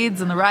 covering the Blades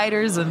and the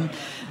Riders and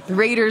the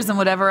Raiders and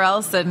whatever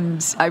else.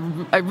 And I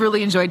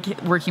really enjoyed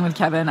working with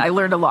Kevin. I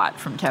learned a lot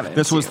from Kevin.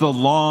 This was the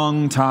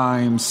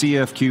long-time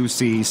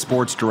CFQC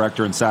sports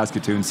director in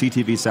Saskatoon,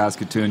 CTV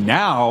Saskatoon.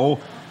 Now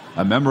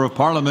a member of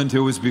Parliament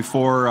who was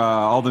before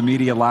all the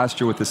media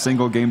last year with the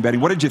single game betting.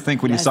 What did you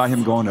think when you saw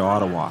him going to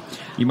Ottawa?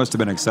 You must have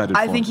been excited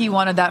for him. I think he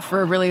wanted that for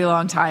a really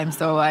long time,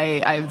 so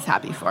I was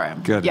happy for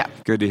him. Good. Yeah.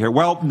 Good to hear.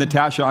 Well,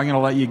 Natasha, I'm going to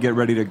let you get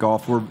ready to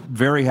golf. We're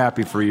very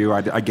happy for you.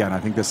 I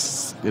think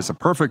this is a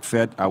perfect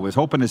fit. I was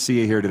hoping to see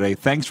you here today.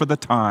 Thanks for the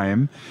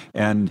time,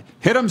 and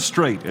hit them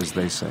straight, as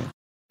they say.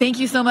 Thank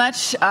you so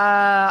much.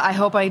 I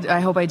hope I do.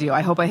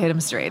 I hope I hit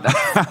him straight.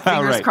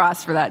 Fingers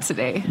crossed for that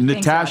today.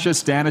 Natasha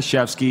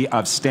Staniszewski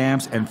of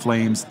Stamps and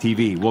Flames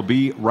TV. We'll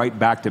be right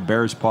back to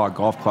Bears Paw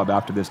Golf Club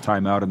after this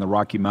timeout in the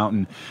Rocky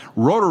Mountain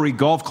Rotary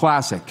Golf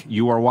Classic.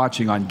 You are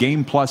watching on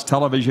Game Plus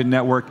Television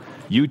Network,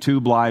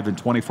 YouTube Live, and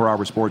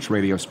 24-hour sports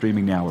radio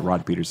streaming now at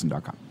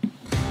rodpeterson.com.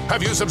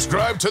 Have you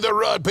subscribed to the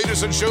Rod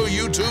Peterson Show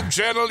YouTube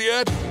channel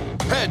yet?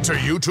 Head to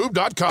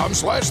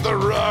youtube.com/The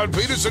Rod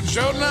Peterson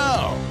Show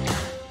now.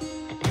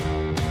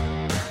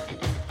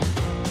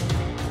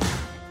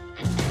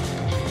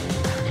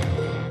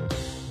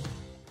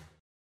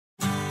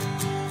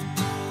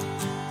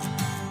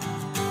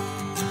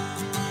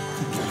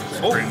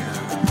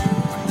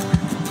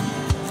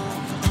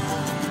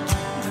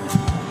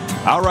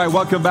 All right,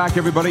 welcome back,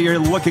 everybody. You're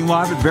looking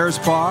live at Bears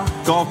Paw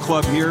Golf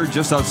Club here,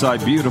 just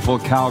outside beautiful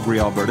Calgary,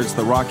 Alberta. It's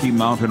the Rocky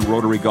Mountain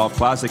Rotary Golf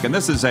Classic, and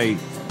this is a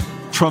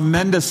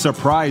tremendous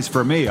surprise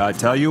for me. I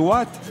tell you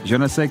what, je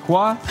ne sais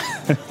quoi.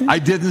 I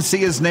didn't see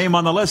his name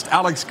on the list.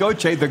 Alex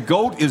Gauthier, the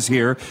GOAT, is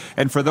here.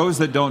 And for those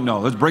that don't know,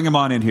 let's bring him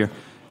on in here.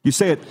 You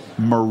say it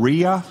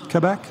Maria,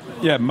 Quebec?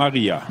 Yeah,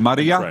 Maria.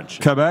 Maria, French.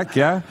 Quebec,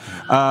 yeah.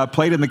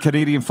 Played in the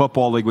Canadian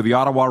Football League with the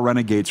Ottawa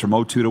Renegades from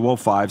 02 to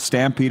 05,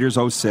 Stampeders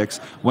 06,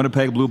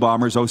 Winnipeg Blue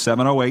Bombers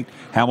 07-08,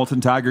 Hamilton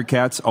Tiger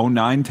Cats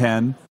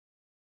 09-10.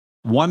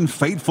 One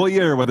fateful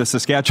year with the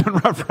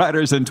Saskatchewan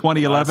Roughriders in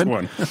 2011.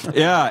 Last one.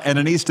 Yeah, and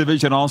an East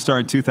Division All-Star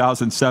in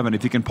 2007.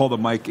 If you can pull the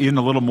mic in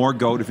a little more,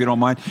 Goat, if you don't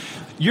mind.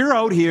 You're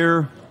out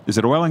here, is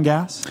it oil and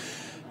gas?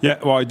 Yeah,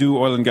 well, I do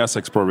oil and gas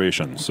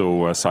exploration,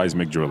 so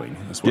seismic drilling.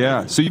 That's what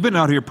I do. So you've been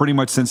out here pretty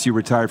much since you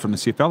retired from the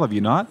CFL, have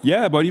you not?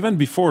 Yeah, but even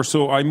before.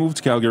 So I moved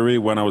to Calgary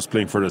when I was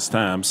playing for the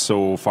Stamps,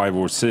 so 5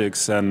 or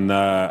 6. And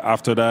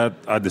after that,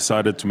 I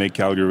decided to make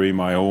Calgary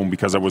my home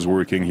because I was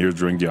working here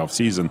during the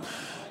off-season.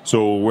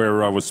 So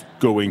where I was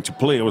going to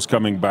play, I was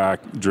coming back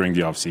during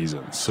the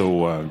off-season.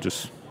 So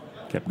just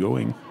kept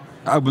going.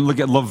 I've been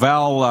looking at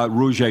Laval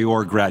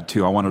Rouge-Or grad,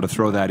 too. I wanted to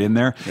throw that in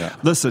there. Yeah.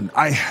 Listen,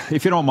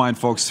 if you don't mind,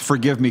 folks,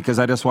 forgive me because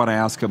I just want to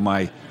ask him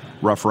my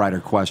Rough Rider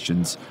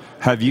questions.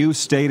 Have you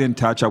stayed in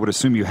touch, I would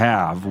assume you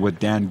have, with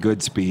Dan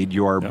Goodspeed,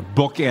 your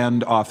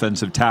bookend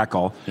offensive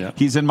tackle? Yeah.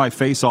 He's in my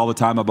face all the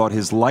time about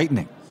his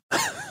Lightning.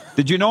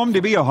 Did you know him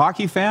to be a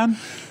hockey fan?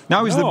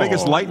 Now he's the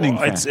biggest Lightning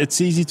fan.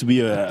 It's easy to be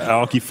a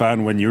hockey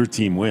fan when your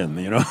team win,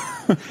 you know?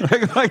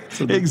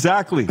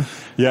 Exactly.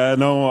 Yeah,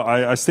 no,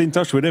 I stay in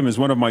touch with him. He's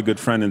one of my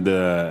good friends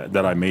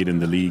that I made in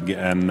the league.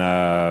 And,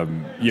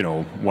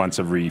 once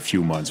every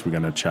few months we're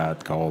going to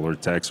chat, call, or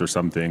text or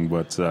something.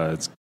 But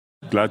it's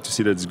glad to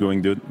see that it's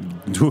doing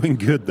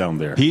good down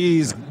there.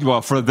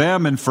 For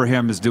them and for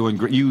him, is doing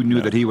great. You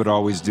knew that he would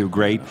always do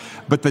great.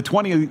 But the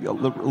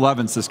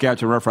 2011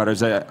 Saskatchewan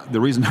Roughriders,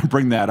 the reason I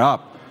bring that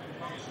up,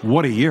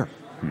 what a year.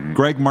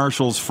 Greg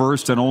Marshall's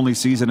first and only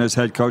season as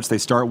head coach. They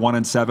start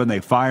 1-7.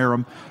 They fire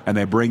him, and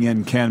they bring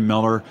in Ken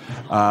Miller.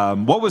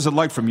 What was it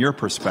like from your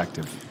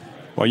perspective?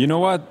 Well, you know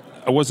what?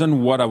 It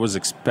wasn't what I was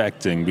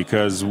expecting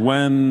because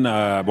when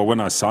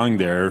I signed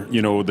there,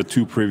 the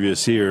 2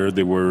 previous years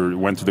they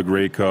went to the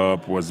Grey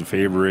Cup, was the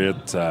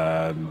favorite,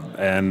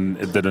 and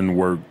it didn't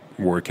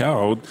work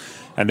out.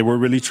 And they were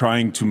really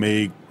trying to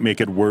make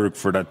it work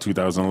for that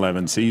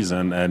 2011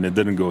 season, and it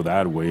didn't go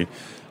that way.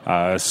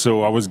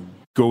 So I was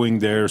going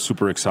there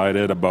super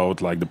excited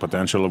about like the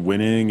potential of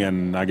winning,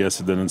 and I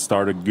guess it didn't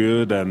start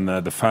good. And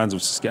the fans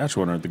of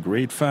Saskatchewan are the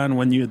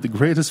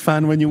greatest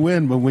fan when you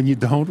win, but when you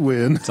don't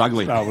win, it's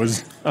ugly. That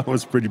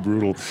was pretty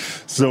brutal.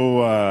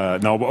 So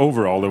no, but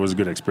overall it was a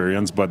good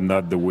experience, but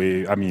not the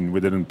way. I mean, we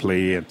didn't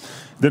play. It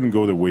didn't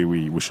go the way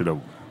we should have.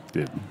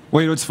 Did.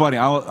 Well, it's funny.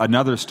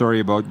 Another story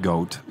about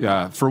Goat.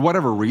 For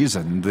whatever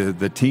reason,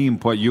 the team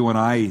put you and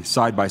I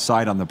side by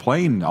side on the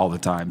plane all the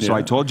time. So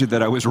I told you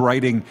that I was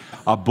writing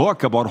a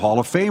book about Hall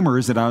of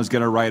Famers, and I was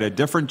going to write a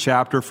different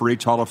chapter for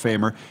each Hall of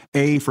Famer.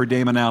 A for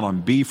Damon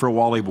Allen, B for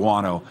Wally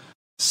Buono,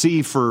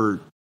 C for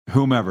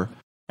whomever.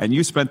 And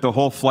you spent the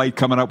whole flight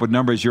coming up with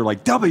numbers. You're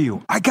like,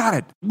 W, I got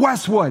it,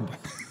 Westwood.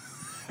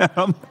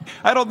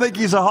 I don't think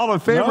he's a Hall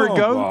of Famer,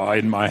 Goat. Well,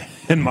 in my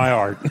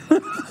heart.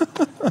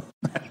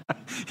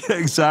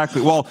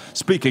 Exactly. Well,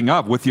 speaking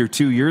of, with your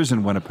 2 years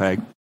in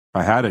Winnipeg,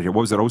 I had it here.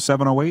 What was it,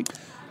 07, 08?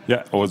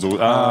 Yeah, it was.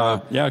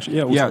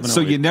 Actually, yeah. So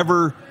you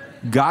never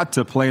got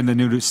to play in the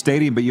new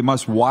stadium, but you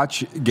must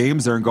watch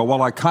games there and go,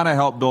 well, I kind of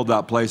helped build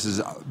that place as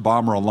a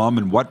Bomber alum,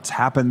 and what's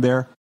happened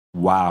there?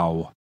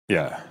 Wow.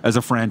 Yeah. As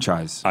a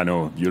franchise. I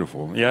know.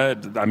 Beautiful. Yeah.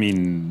 I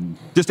mean,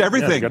 just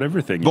everything. Yeah, got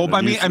everything. Well,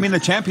 I mean the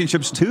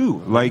championships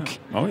too. Like,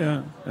 oh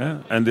yeah.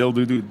 And they'll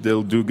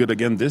do good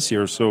again this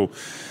year. So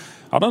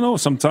I don't know.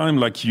 Sometime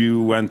like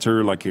you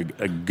enter like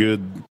a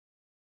good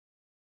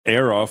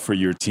era for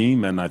your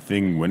team, and I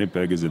think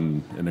Winnipeg is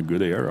in a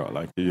good era.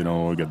 Like, you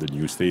got the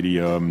new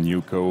stadium,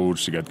 new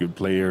coach, you got good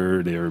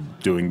player. They're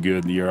doing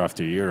good year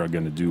after year. Are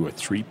going to do a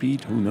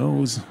three-peat? Who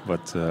knows?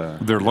 But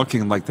they're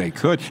looking like they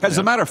could. As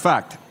a matter of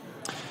fact,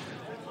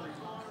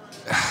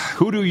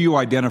 who do you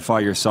identify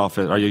yourself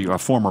as? Are you a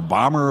former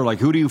Bomber? Like,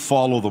 who do you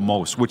follow the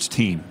most? Which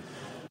team?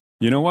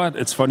 You know what?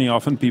 It's funny.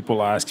 Often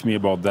people ask me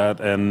about that,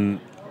 and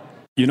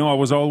I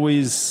was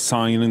always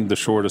signing the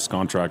shortest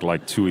contract,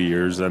 like 2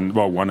 years, and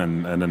one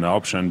and an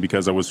option,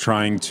 because I was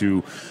trying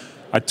to.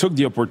 I took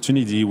the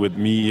opportunity with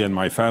me and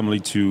my family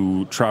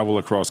to travel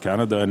across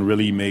Canada and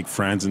really make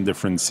friends in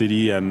different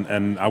cities,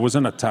 and I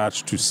wasn't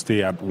attached to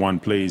stay at one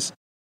place.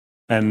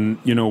 And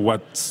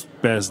what's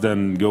best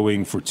than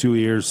going for 2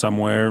 years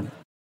somewhere,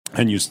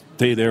 and you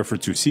stay there for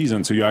 2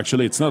 seasons. So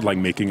it's not like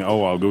making,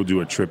 I'll go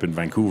do a trip in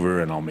Vancouver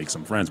and I'll make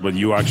some friends, but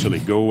you actually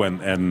go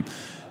and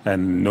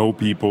know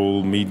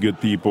people, meet good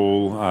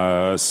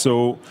people.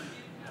 So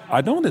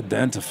I don't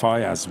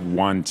identify as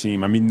one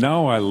team. I mean,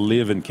 now I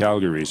live in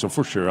Calgary, so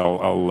for sure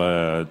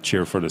I'll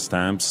cheer for the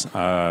Stamps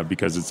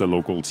because it's a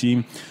local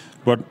team.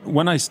 But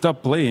when I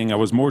stopped playing, I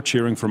was more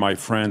cheering for my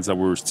friends that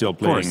were still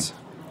playing.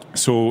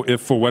 So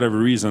if for whatever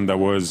reason that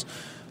was,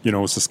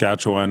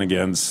 Saskatchewan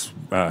against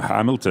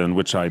Hamilton,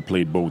 which I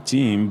played both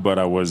teams, but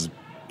I was,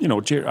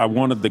 I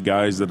wanted the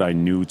guys that I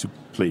knew to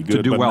play good.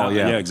 To do well,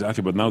 yeah,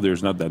 exactly. But now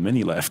there's not that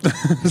many left.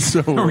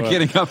 So we're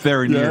getting up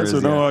there in years. So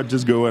now I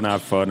just go and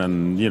have fun,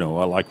 and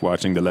I like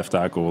watching the left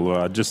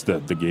tackle, just the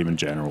game in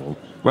general.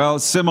 Well,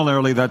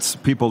 similarly, that's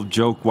people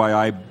joke why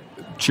I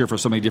cheer for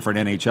so many different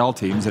NHL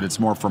teams, and it's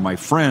more for my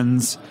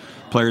friends,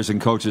 players and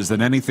coaches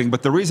than anything.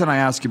 But the reason I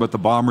ask you about the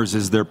Bombers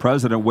is their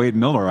president, Wade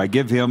Miller. I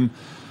give him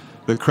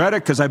the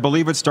credit because I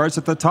believe it starts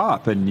at the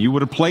top, and you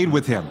would have played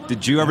with him.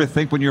 Did you ever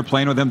think when you were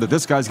playing with him that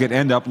this guy's going to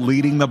end up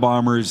leading the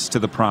Bombers to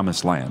the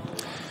promised land?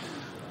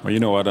 Well, you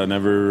know what? I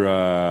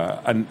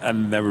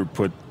never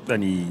put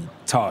any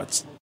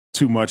thoughts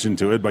too much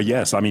into it, but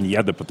yes, I mean, he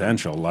had the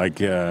potential,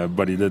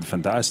 but he did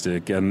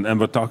fantastic. And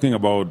but talking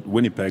about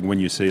Winnipeg, when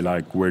you say,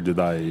 where did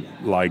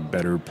I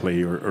better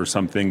play or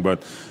something,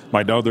 but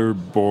my daughter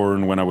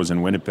born when I was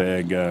in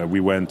Winnipeg, we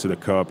went to the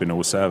Cup in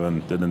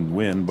 2007, didn't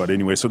win, but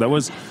anyway, so that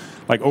was,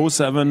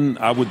 2007,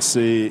 I would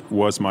say,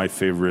 was my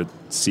favorite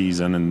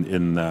season,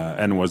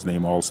 and was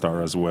named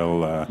All-Star as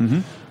well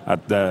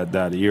at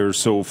that year.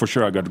 So for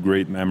sure, I got a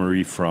great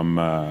memory from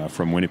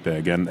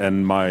Winnipeg,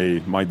 and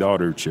my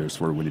daughter cheers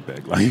for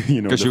Winnipeg.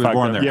 Because she was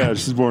born there. Yeah,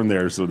 she's born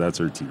there, so that's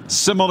her team.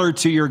 Similar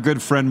to your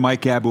good friend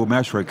Mike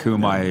Abu-Meshrik,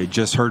 whom I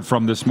just heard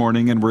from this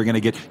morning, and we're going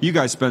to get you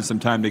guys spend some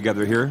time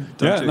together here.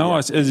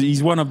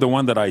 He's one of the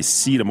one that I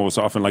see the most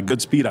often. Like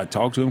Goodspeed, I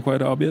talk to him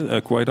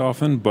quite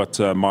often, but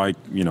Mike,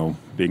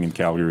 being in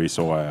Calgary,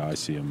 so I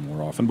see him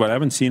more often. But I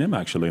haven't seen him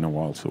actually in a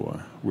while, so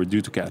we're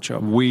due to catch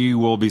up. We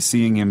will be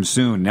seeing him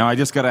soon. Now, I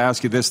just got to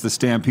ask you this: the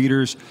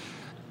Stampeders,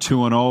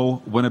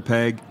 2-0,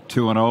 Winnipeg,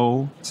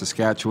 2-0,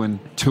 Saskatchewan,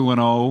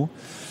 2-0.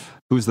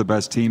 Who's the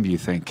best team, do you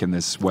think, in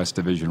this West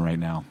Division right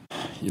now?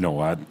 You know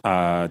what?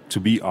 To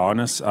be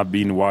honest, I've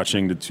been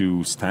watching the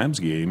two Stamps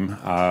game.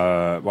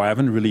 I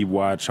haven't really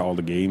watched all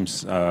the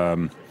games.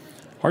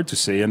 Hard to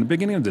say. In the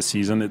beginning of the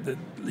season,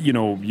 you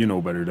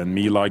know better than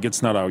me.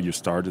 It's not how you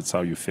start; it's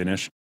how you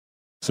finish.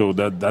 So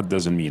that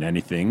doesn't mean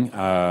anything.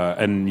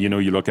 And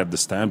you look at the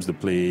Stamps,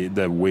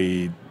 the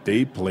way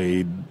they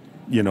played.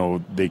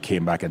 They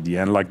came back at the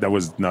end. That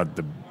was not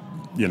the.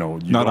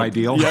 Not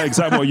ideal. Yeah,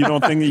 exactly. Well, you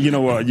don't think, you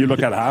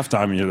look at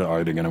halftime and you're like,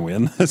 are they going to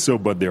win?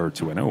 But they were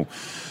 2-0.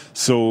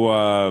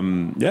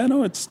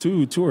 So, it's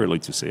too early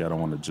to say. I don't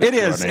want to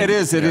just. It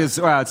is.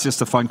 Well, it's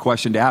just a fun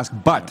question to ask.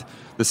 But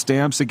the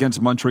Stamps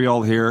against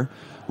Montreal here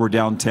were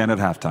down 10 at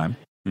halftime.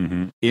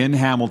 Mm-hmm. In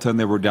Hamilton,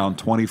 they were down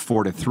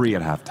 24-3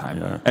 at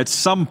halftime. Yeah. At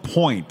some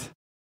point,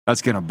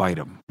 that's going to bite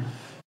them.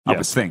 I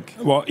would think.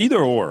 Well, either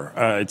or.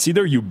 It's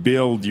either you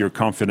build your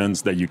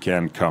confidence that you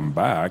can come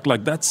back.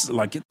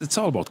 It's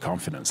all about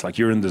confidence.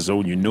 You're in the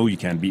zone, you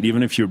can beat,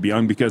 even if you're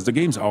behind, because the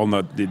game's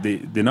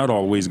they're not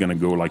always going to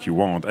go like you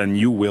want, and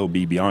you will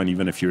be behind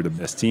even if you're the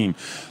best team.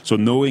 So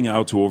knowing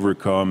how to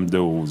overcome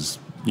those,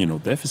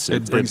 deficits.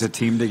 It brings a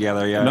team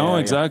together,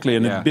 exactly.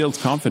 And it builds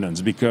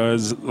confidence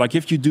because,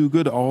 if you do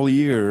good all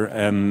year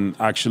and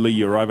actually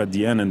you arrive at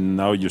the end and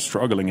now you're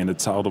struggling and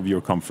it's out of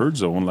your comfort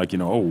zone,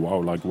 oh,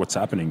 wow, what's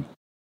happening?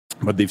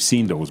 But they've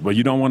seen those. But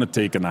you don't want to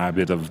take an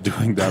habit of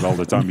doing that all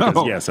the time.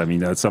 Because,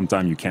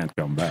 sometimes you can't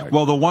come back.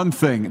 Well, the one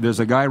thing, there's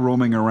a guy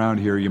roaming around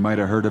here. You might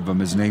have heard of him.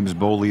 His name's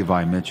Bo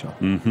Levi Mitchell.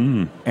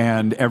 Mm-hmm.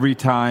 And every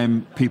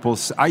time people...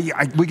 Jeff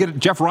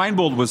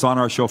Reinbold was on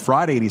our show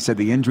Friday, and he said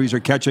the injuries are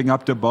catching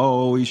up to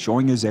Bo. He's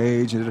showing his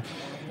age. And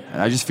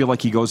I just feel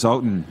like he goes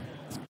out and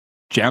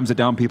jams it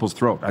down people's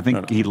throat. I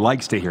think he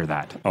likes to hear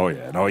that. Oh,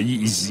 yeah. No,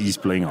 he's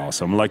playing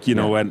awesome. Like, you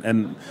know,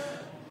 and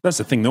that's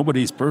the thing.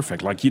 Nobody's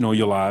perfect. Like, you know,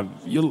 you'll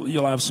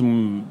have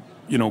some,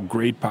 you know,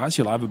 great pass.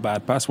 You'll have a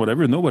bad pass,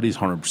 whatever. Nobody's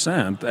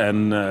 100%.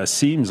 And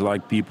seems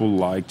like people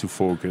like to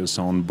focus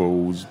on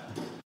Beau's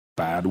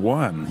bad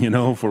one, you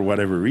know, for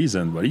whatever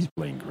reason. But he's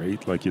playing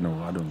great. Like, you know,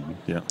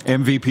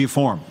 MVP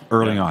form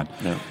early on.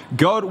 Yeah.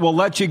 Goat, we'll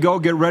let you go.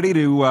 Get ready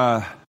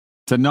to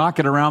knock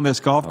it around this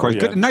golf course.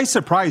 Yeah. Good, nice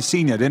surprise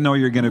seeing you. I didn't know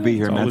you were going to be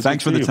here, man.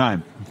 Thanks for the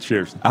time.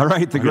 Cheers. All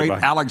right, the great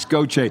Bye. Alex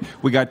Gauthier.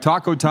 We got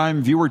Taco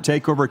Time Viewer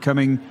Takeover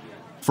coming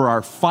for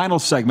our final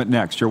segment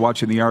next. You're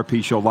watching the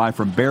RP Show live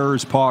from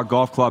Bears Paw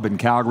Golf Club in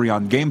Calgary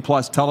on Game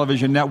Plus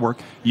Television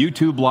Network,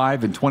 YouTube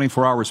Live, and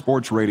 24-hour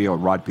sports radio at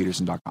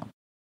rodpeterson.com.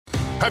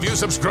 Have you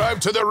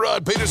subscribed to the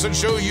Rod Peterson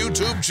Show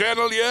YouTube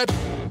channel yet?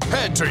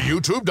 Head to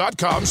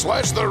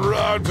youtube.com/The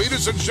Rod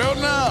Peterson Show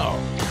now.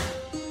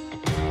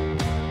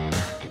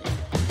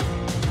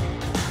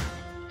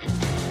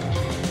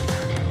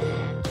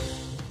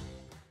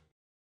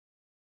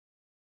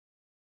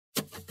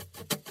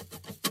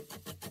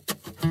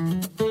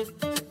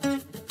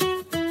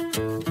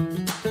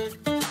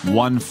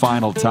 One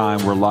final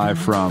time, we're live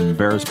from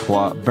Bears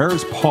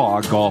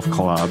Paw Golf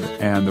Club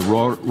and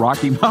the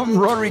Rocky Mountain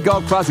Rotary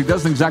Golf Classic.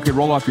 Doesn't exactly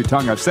roll off your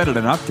tongue. I've said it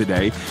enough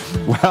today.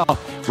 Well,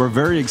 we're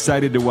very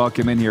excited to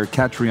welcome in here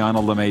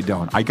Catriona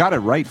Doan. I got it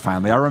right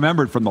finally. I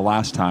remembered from the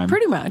last time.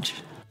 Pretty much.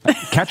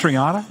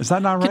 Catriona? Is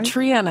that not right?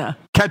 Catriona.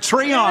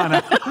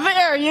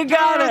 There, you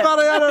got I it. thought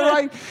I had it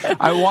right.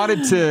 I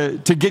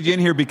wanted to get you in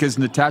here because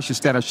Natasha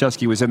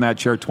Staniszewski was in that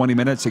chair 20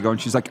 minutes ago, and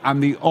she's like,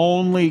 I'm the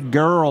only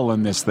girl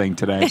in this thing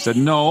today. I said,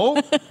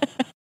 no.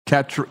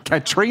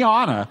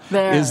 Catriona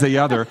is the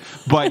other,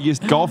 but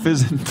golf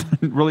isn't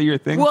really your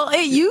thing? Well,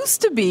 it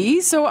used to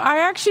be. So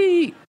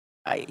do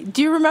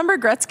you remember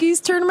Gretzky's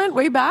tournament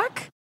way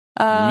back?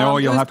 No,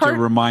 you'll have to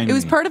remind me. It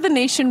was part of the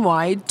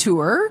nationwide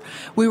tour.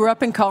 We were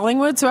up in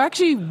Collingwood, so I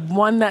actually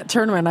won that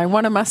tournament. I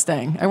won a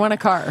Mustang. I won a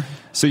car.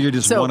 So you're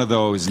just one of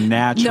those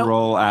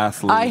natural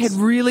athletes. I had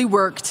really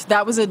worked.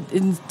 That was an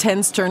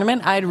intense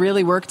tournament. I had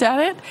really worked at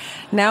it.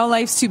 Now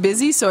life's too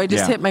busy, so I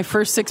just hit my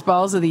first 6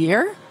 balls of the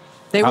year.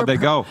 How'd they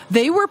go?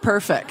 They were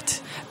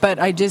perfect, but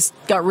I just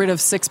got rid of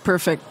 6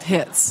 perfect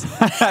hits.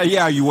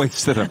 Yeah, you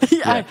wasted them.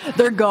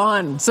 They're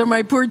gone. So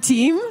my poor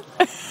team.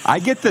 I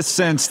get the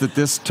sense that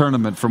this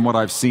tournament, from what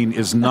I've seen,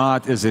 is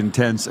not as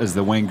intense as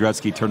the Wayne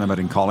Gretzky tournament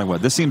in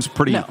Collingwood. This seems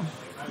pretty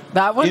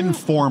that one,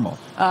 informal.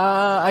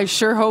 I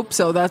sure hope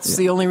so. That's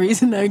the only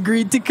reason I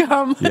agreed to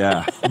come.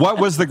 Yeah. What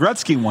was the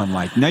Gretzky one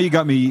like? Now you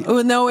got me.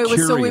 Oh, no, it was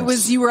curious. so it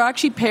was. You were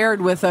actually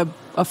paired with a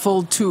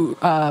full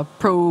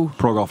pro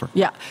golfer.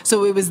 Yeah.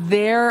 So it was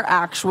their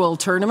actual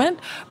tournament,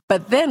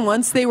 but then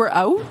once they were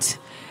out,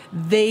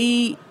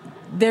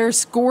 their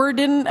score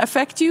didn't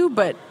affect you,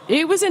 but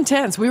it was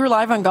intense. We were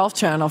live on Golf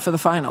Channel for the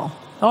final.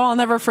 Oh, I'll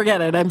never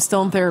forget it. I'm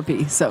still in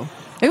therapy, so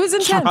it was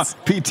intense.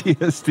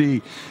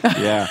 PTSD.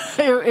 Yeah.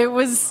 it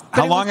was.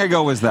 How long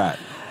ago was that?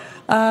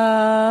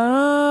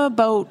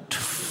 About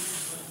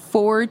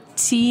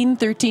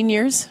 13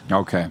 years.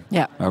 Okay.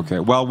 Yeah. Okay.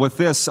 Well, with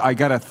this, I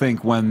got to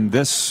think when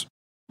this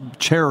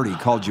charity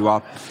called you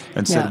up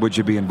and said, would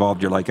you be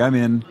involved? You're like, I'm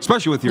in,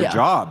 especially with your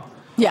job.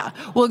 Yeah,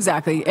 well,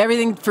 exactly.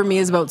 Everything for me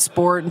is about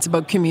sport. It's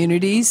about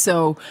community.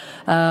 So,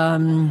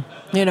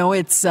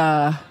 it's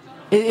a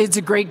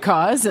great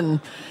cause,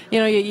 and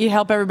you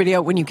help everybody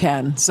out when you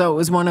can. So it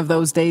was one of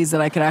those days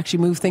that I could actually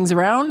move things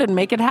around and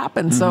make it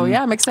happen. Mm-hmm. So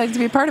yeah, I'm excited to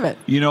be a part of it.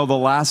 The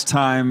last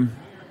time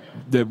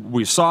that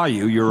we saw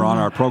you were on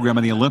our program,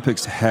 and the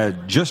Olympics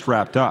had just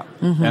wrapped up,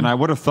 and I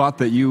would have thought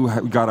that you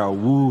got a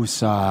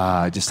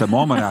woo-saw just a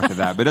moment after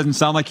that, but it doesn't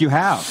sound like you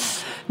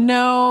have.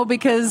 No,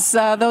 because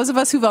those of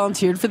us who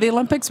volunteered for the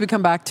Olympics, we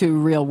come back to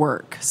real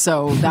work.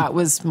 So that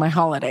was my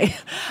holiday.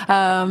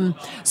 No,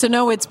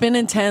 it's been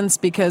intense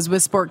because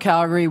with Sport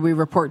Calgary, we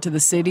report to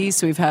the city.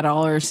 So we've had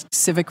all our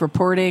civic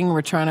reporting.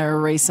 We're trying to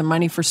raise some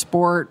money for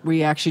sport.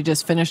 We actually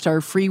just finished our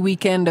free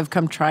weekend of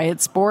Come Try It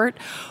Sport,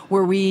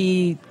 where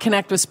we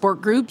connect with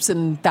sport groups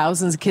and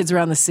thousands of kids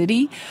around the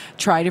city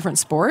try different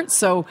sports.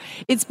 So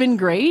it's been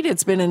great.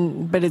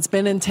 But it's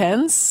been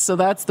intense. So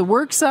that's the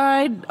work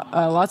side.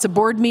 Lots of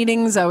board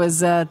meetings. I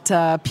was at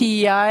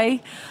PEI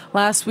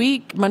last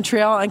week,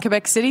 Montreal and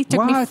Quebec City.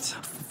 Took me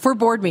for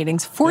board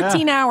meetings.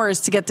 14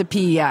 hours to get to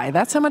PEI.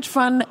 That's how much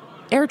fun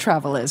air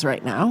travel is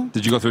right now.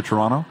 Did you go through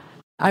Toronto?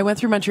 I went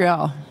through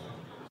Montreal.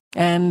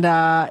 And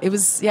it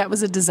was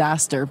a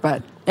disaster,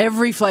 but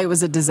every flight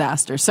was a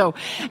disaster. So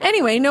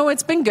anyway,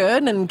 it's been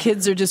good, and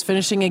kids are just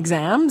finishing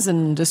exams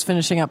and just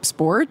finishing up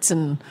sports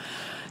and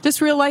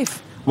just real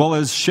life. Well,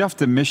 as chef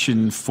de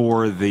mission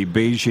for the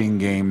Beijing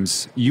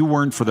Games, you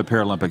weren't for the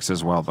Paralympics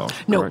as well, though.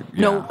 No, correct?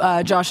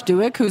 Yeah. Josh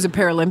Dewick, who's a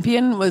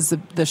Paralympian, was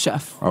the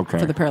chef for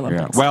the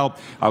Paralympics. Yeah. Well,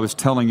 I was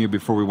telling you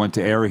before we went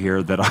to air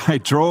here that I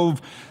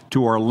drove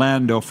to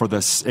Orlando for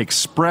the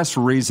express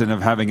reason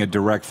of having a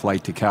direct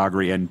flight to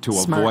Calgary and to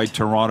avoid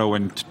Toronto.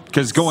 And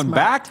because going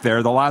back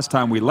there, the last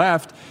time we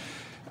left,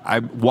 I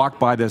walked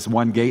by this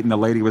one gate, and the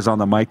lady was on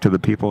the mic to the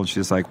people, and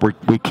she's like,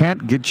 we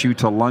can't get you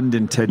to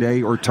London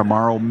today or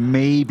tomorrow,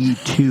 maybe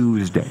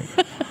Tuesday.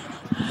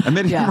 And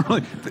they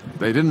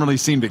didn't really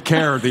seem to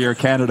care, the Air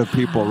Canada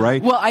people,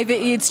 right? Well,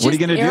 it's just what are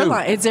you going to do?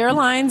 It's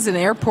airlines and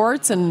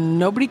airports, and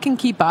nobody can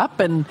keep up,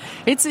 and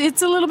it's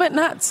a little bit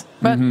nuts,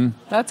 but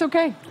that's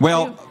okay.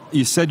 Well,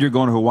 you said you're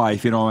going to Hawaii,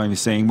 if you know what I'm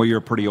saying. Well, you're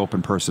a pretty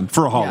open person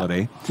for a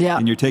holiday. Yeah.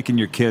 And you're taking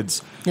your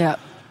kids. Yeah.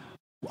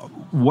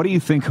 What do you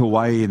think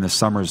Hawaii in the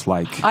summer's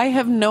like? I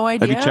have no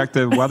idea. Have you checked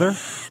the weather?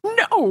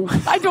 No,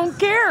 I don't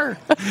care.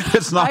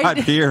 It's not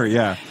here,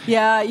 yeah.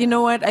 Yeah, you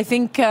know what? I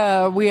think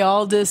we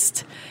all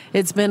just,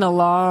 there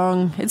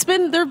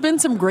have been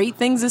some great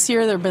things this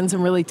year. There have been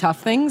some really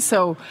tough things.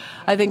 So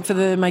I think for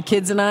my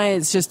kids and I,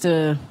 it's just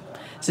a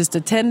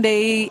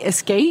 10-day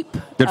escape.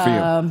 Good for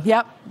you.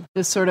 Yep.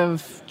 Just sort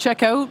of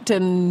check out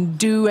and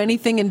do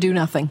anything and do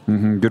nothing.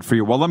 Mm-hmm. Good for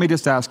you. Well, let me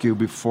just ask you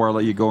before I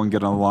let you go and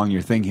get along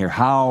your thing here.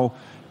 How,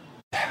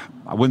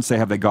 I wouldn't say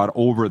have they got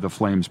over the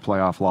Flames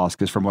playoff loss,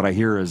 because from what I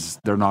hear is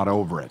they're not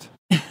over it.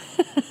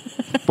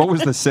 What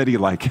was the city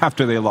like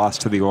after they lost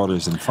to the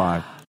Oilers in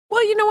 5?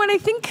 Well, you know what? I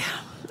think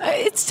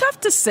it's tough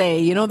to say.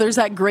 You know, there's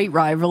that great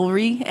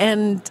rivalry,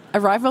 and a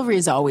rivalry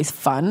is always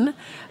fun.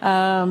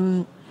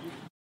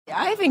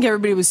 I think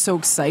everybody was so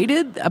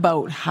excited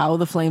about how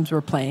the Flames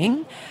were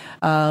playing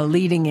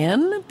leading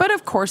in. But,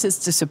 of course,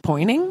 it's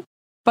disappointing.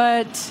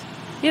 But,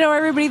 you know,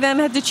 everybody then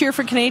had to cheer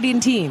for Canadian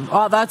team.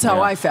 Well, that's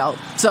how I felt.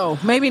 So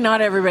maybe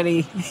not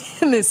everybody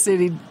in this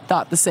city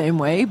thought the same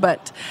way.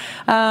 But,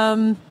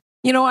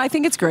 you know, I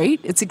think it's great.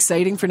 It's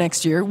exciting for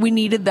next year. We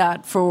needed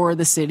that for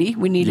the city.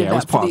 We needed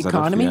that for the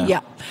economy.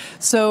 Yeah.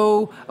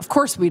 So, of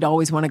course, we'd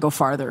always want to go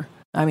farther.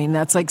 I mean,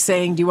 that's like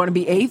saying, do you want to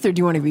be 8th or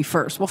do you want to be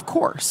 1st? Well, of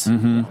course.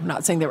 I'm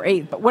not saying they were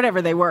 8th, but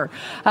whatever they were.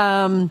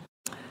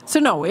 So,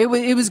 no, it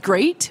was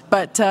great.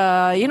 But,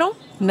 you know,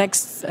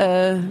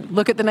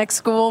 look at the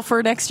next goal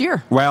for next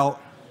year. Well,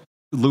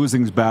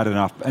 losing's bad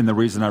enough. And the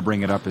reason I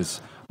bring it up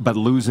is, but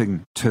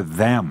losing to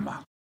them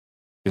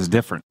is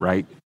different,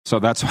 right? So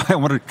that's why I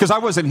wanted, because I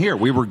wasn't here.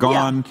 We were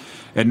gone,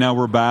 and now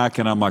we're back,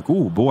 and I'm like,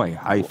 oh boy,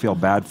 I feel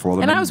bad for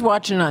them. And I was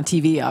watching it on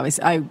TV,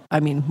 obviously.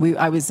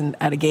 I was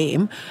at a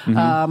game.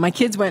 My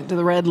kids went to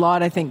the Red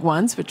Lot, I think,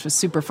 once, which was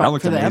super fun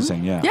for them. That looked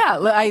amazing, yeah.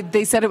 Yeah,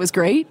 they said it was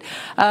great.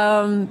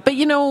 But,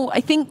 you know,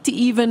 I think to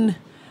even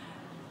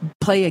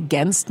play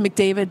against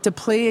McDavid, to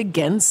play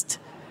against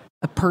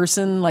a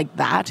person like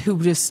that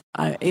who just,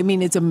 I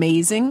mean, it's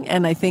amazing.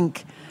 And I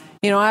think,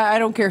 you know, I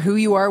don't care who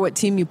you are, what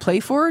team you play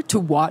for, to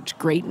watch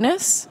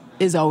greatness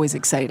is always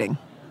exciting.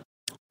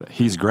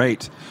 He's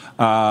great.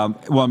 Well,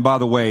 and by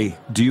the way,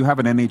 do you have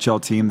an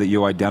NHL team that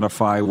you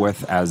identify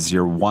with as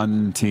your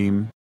one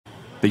team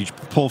that you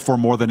pull for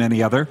more than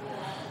any other?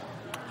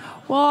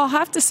 Well, I'll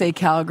have to say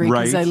Calgary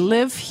because I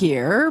live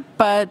here,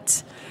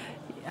 but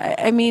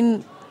I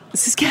mean,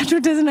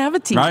 Saskatchewan doesn't have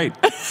a team. Right.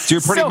 So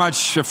you're pretty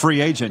much a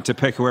free agent to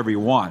pick whoever you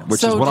want,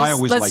 which is what I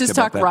always liked about that. Let's just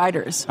talk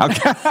Riders.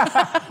 Okay.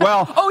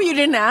 Well. Oh, you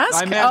didn't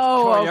ask?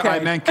 I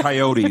meant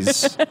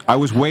Coyotes. I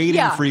was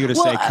waiting for you to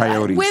say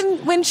Coyotes.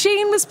 When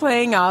Shane was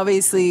playing,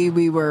 obviously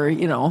we were,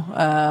 you know,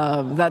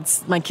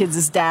 that's my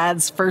kids'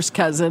 dad's first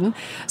cousin.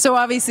 So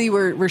obviously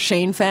we're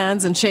Shane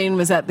fans, and Shane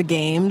was at the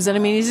games. And I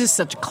mean, he's just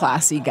such a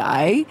classy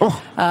guy.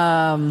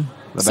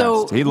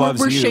 So he loves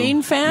we're you.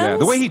 Shane fans. Yeah.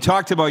 The way he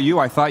talked about you,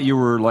 I thought you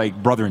were like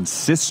brother and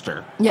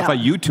sister. Yeah. I thought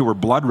you two were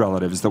blood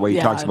relatives, the way he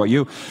talks about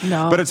you.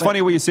 No, but it's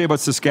funny what you say about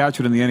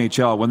Saskatchewan in the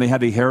NHL. When they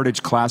had the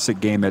Heritage Classic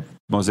game at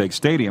Mosaic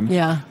Stadium,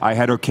 I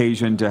had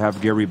occasion to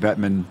have Gary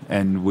Bettman,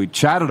 and we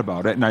chatted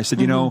about it. And I said,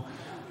 you know,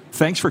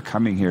 thanks for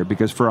coming here,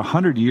 because for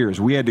 100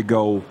 years we had to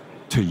go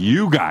to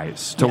you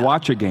guys to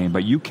watch a game,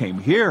 but you came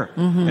here,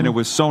 and it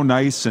was so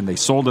nice, and they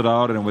sold it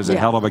out, and it was a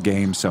hell of a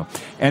game. So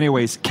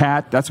anyways,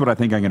 Kat, that's what I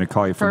think I'm going to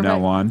call you from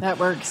now on. That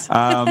works.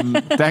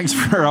 Thanks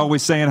for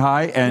always saying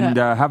hi, and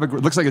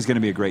looks like it's going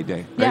to be a great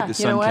day. Right? Yeah,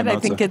 you know what? I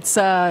think it's,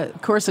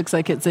 of course, looks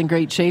like it's in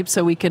great shape,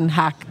 so we can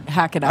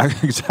hack it up.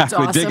 Exactly.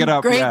 Awesome. Dig it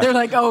up. Great. Yeah. They're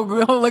like, oh,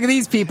 look at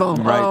these people.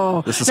 Right.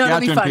 Oh. The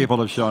Saskatchewan people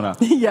have shown up.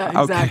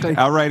 Yeah, exactly.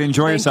 Okay. All right.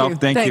 Enjoy yourself.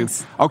 Thank you.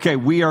 Okay,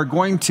 we are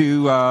going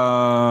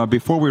to,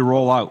 before we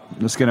roll out,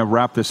 I'm just going to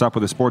wrap this up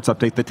with a sports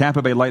update. The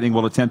Tampa Bay Lightning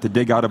will attempt to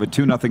dig out of a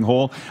 2-0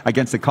 hole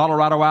against the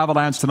Colorado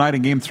Avalanche tonight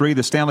in Game 3,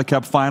 the Stanley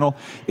Cup Final.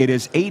 It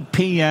is 8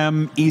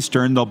 p.m.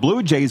 Eastern. The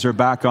Blue Jays are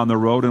back on the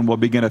road and will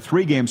begin a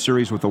 3-game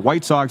series with the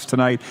White Sox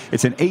tonight.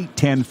 It's an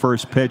 8-10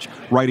 first pitch.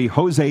 Righty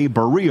Jose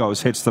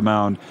Barrios hits the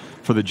mound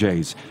for the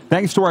Jays.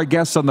 Thanks to our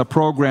guests on the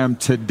program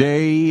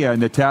today,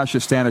 Natasha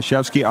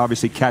Staniszewski,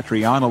 obviously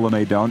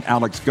Catriona Doan,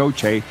 Alex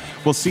Gauthier.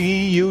 We'll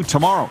see you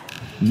tomorrow,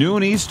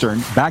 noon Eastern,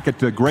 back at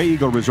the Grey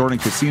Eagle Resort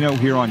and Casino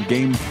here on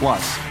Game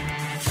Plus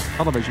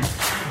Television.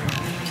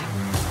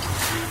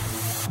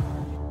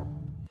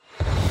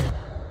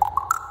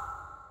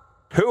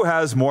 Who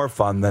has more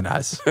fun than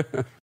us?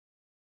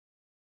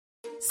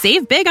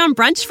 Save big on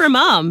brunch for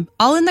mom,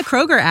 all in the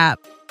Kroger app.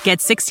 Get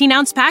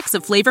 16-ounce packs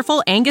of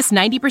flavorful Angus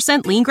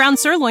 90% lean ground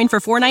sirloin for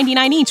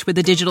 $4.99 each with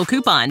a digital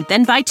coupon.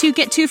 Then buy 2,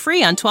 get 2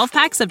 free on 12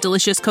 packs of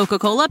delicious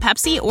Coca-Cola,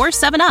 Pepsi, or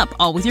 7-Up,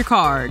 all with your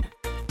card.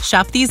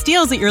 Shop these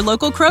deals at your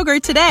local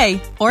Kroger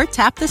today, or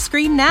tap the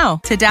screen now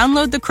to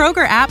download the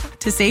Kroger app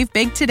to save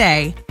big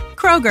today.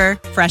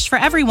 Kroger, fresh for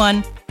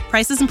everyone.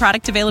 Prices and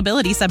product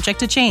availability subject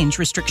to change.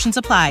 Restrictions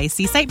apply.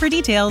 See site for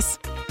details.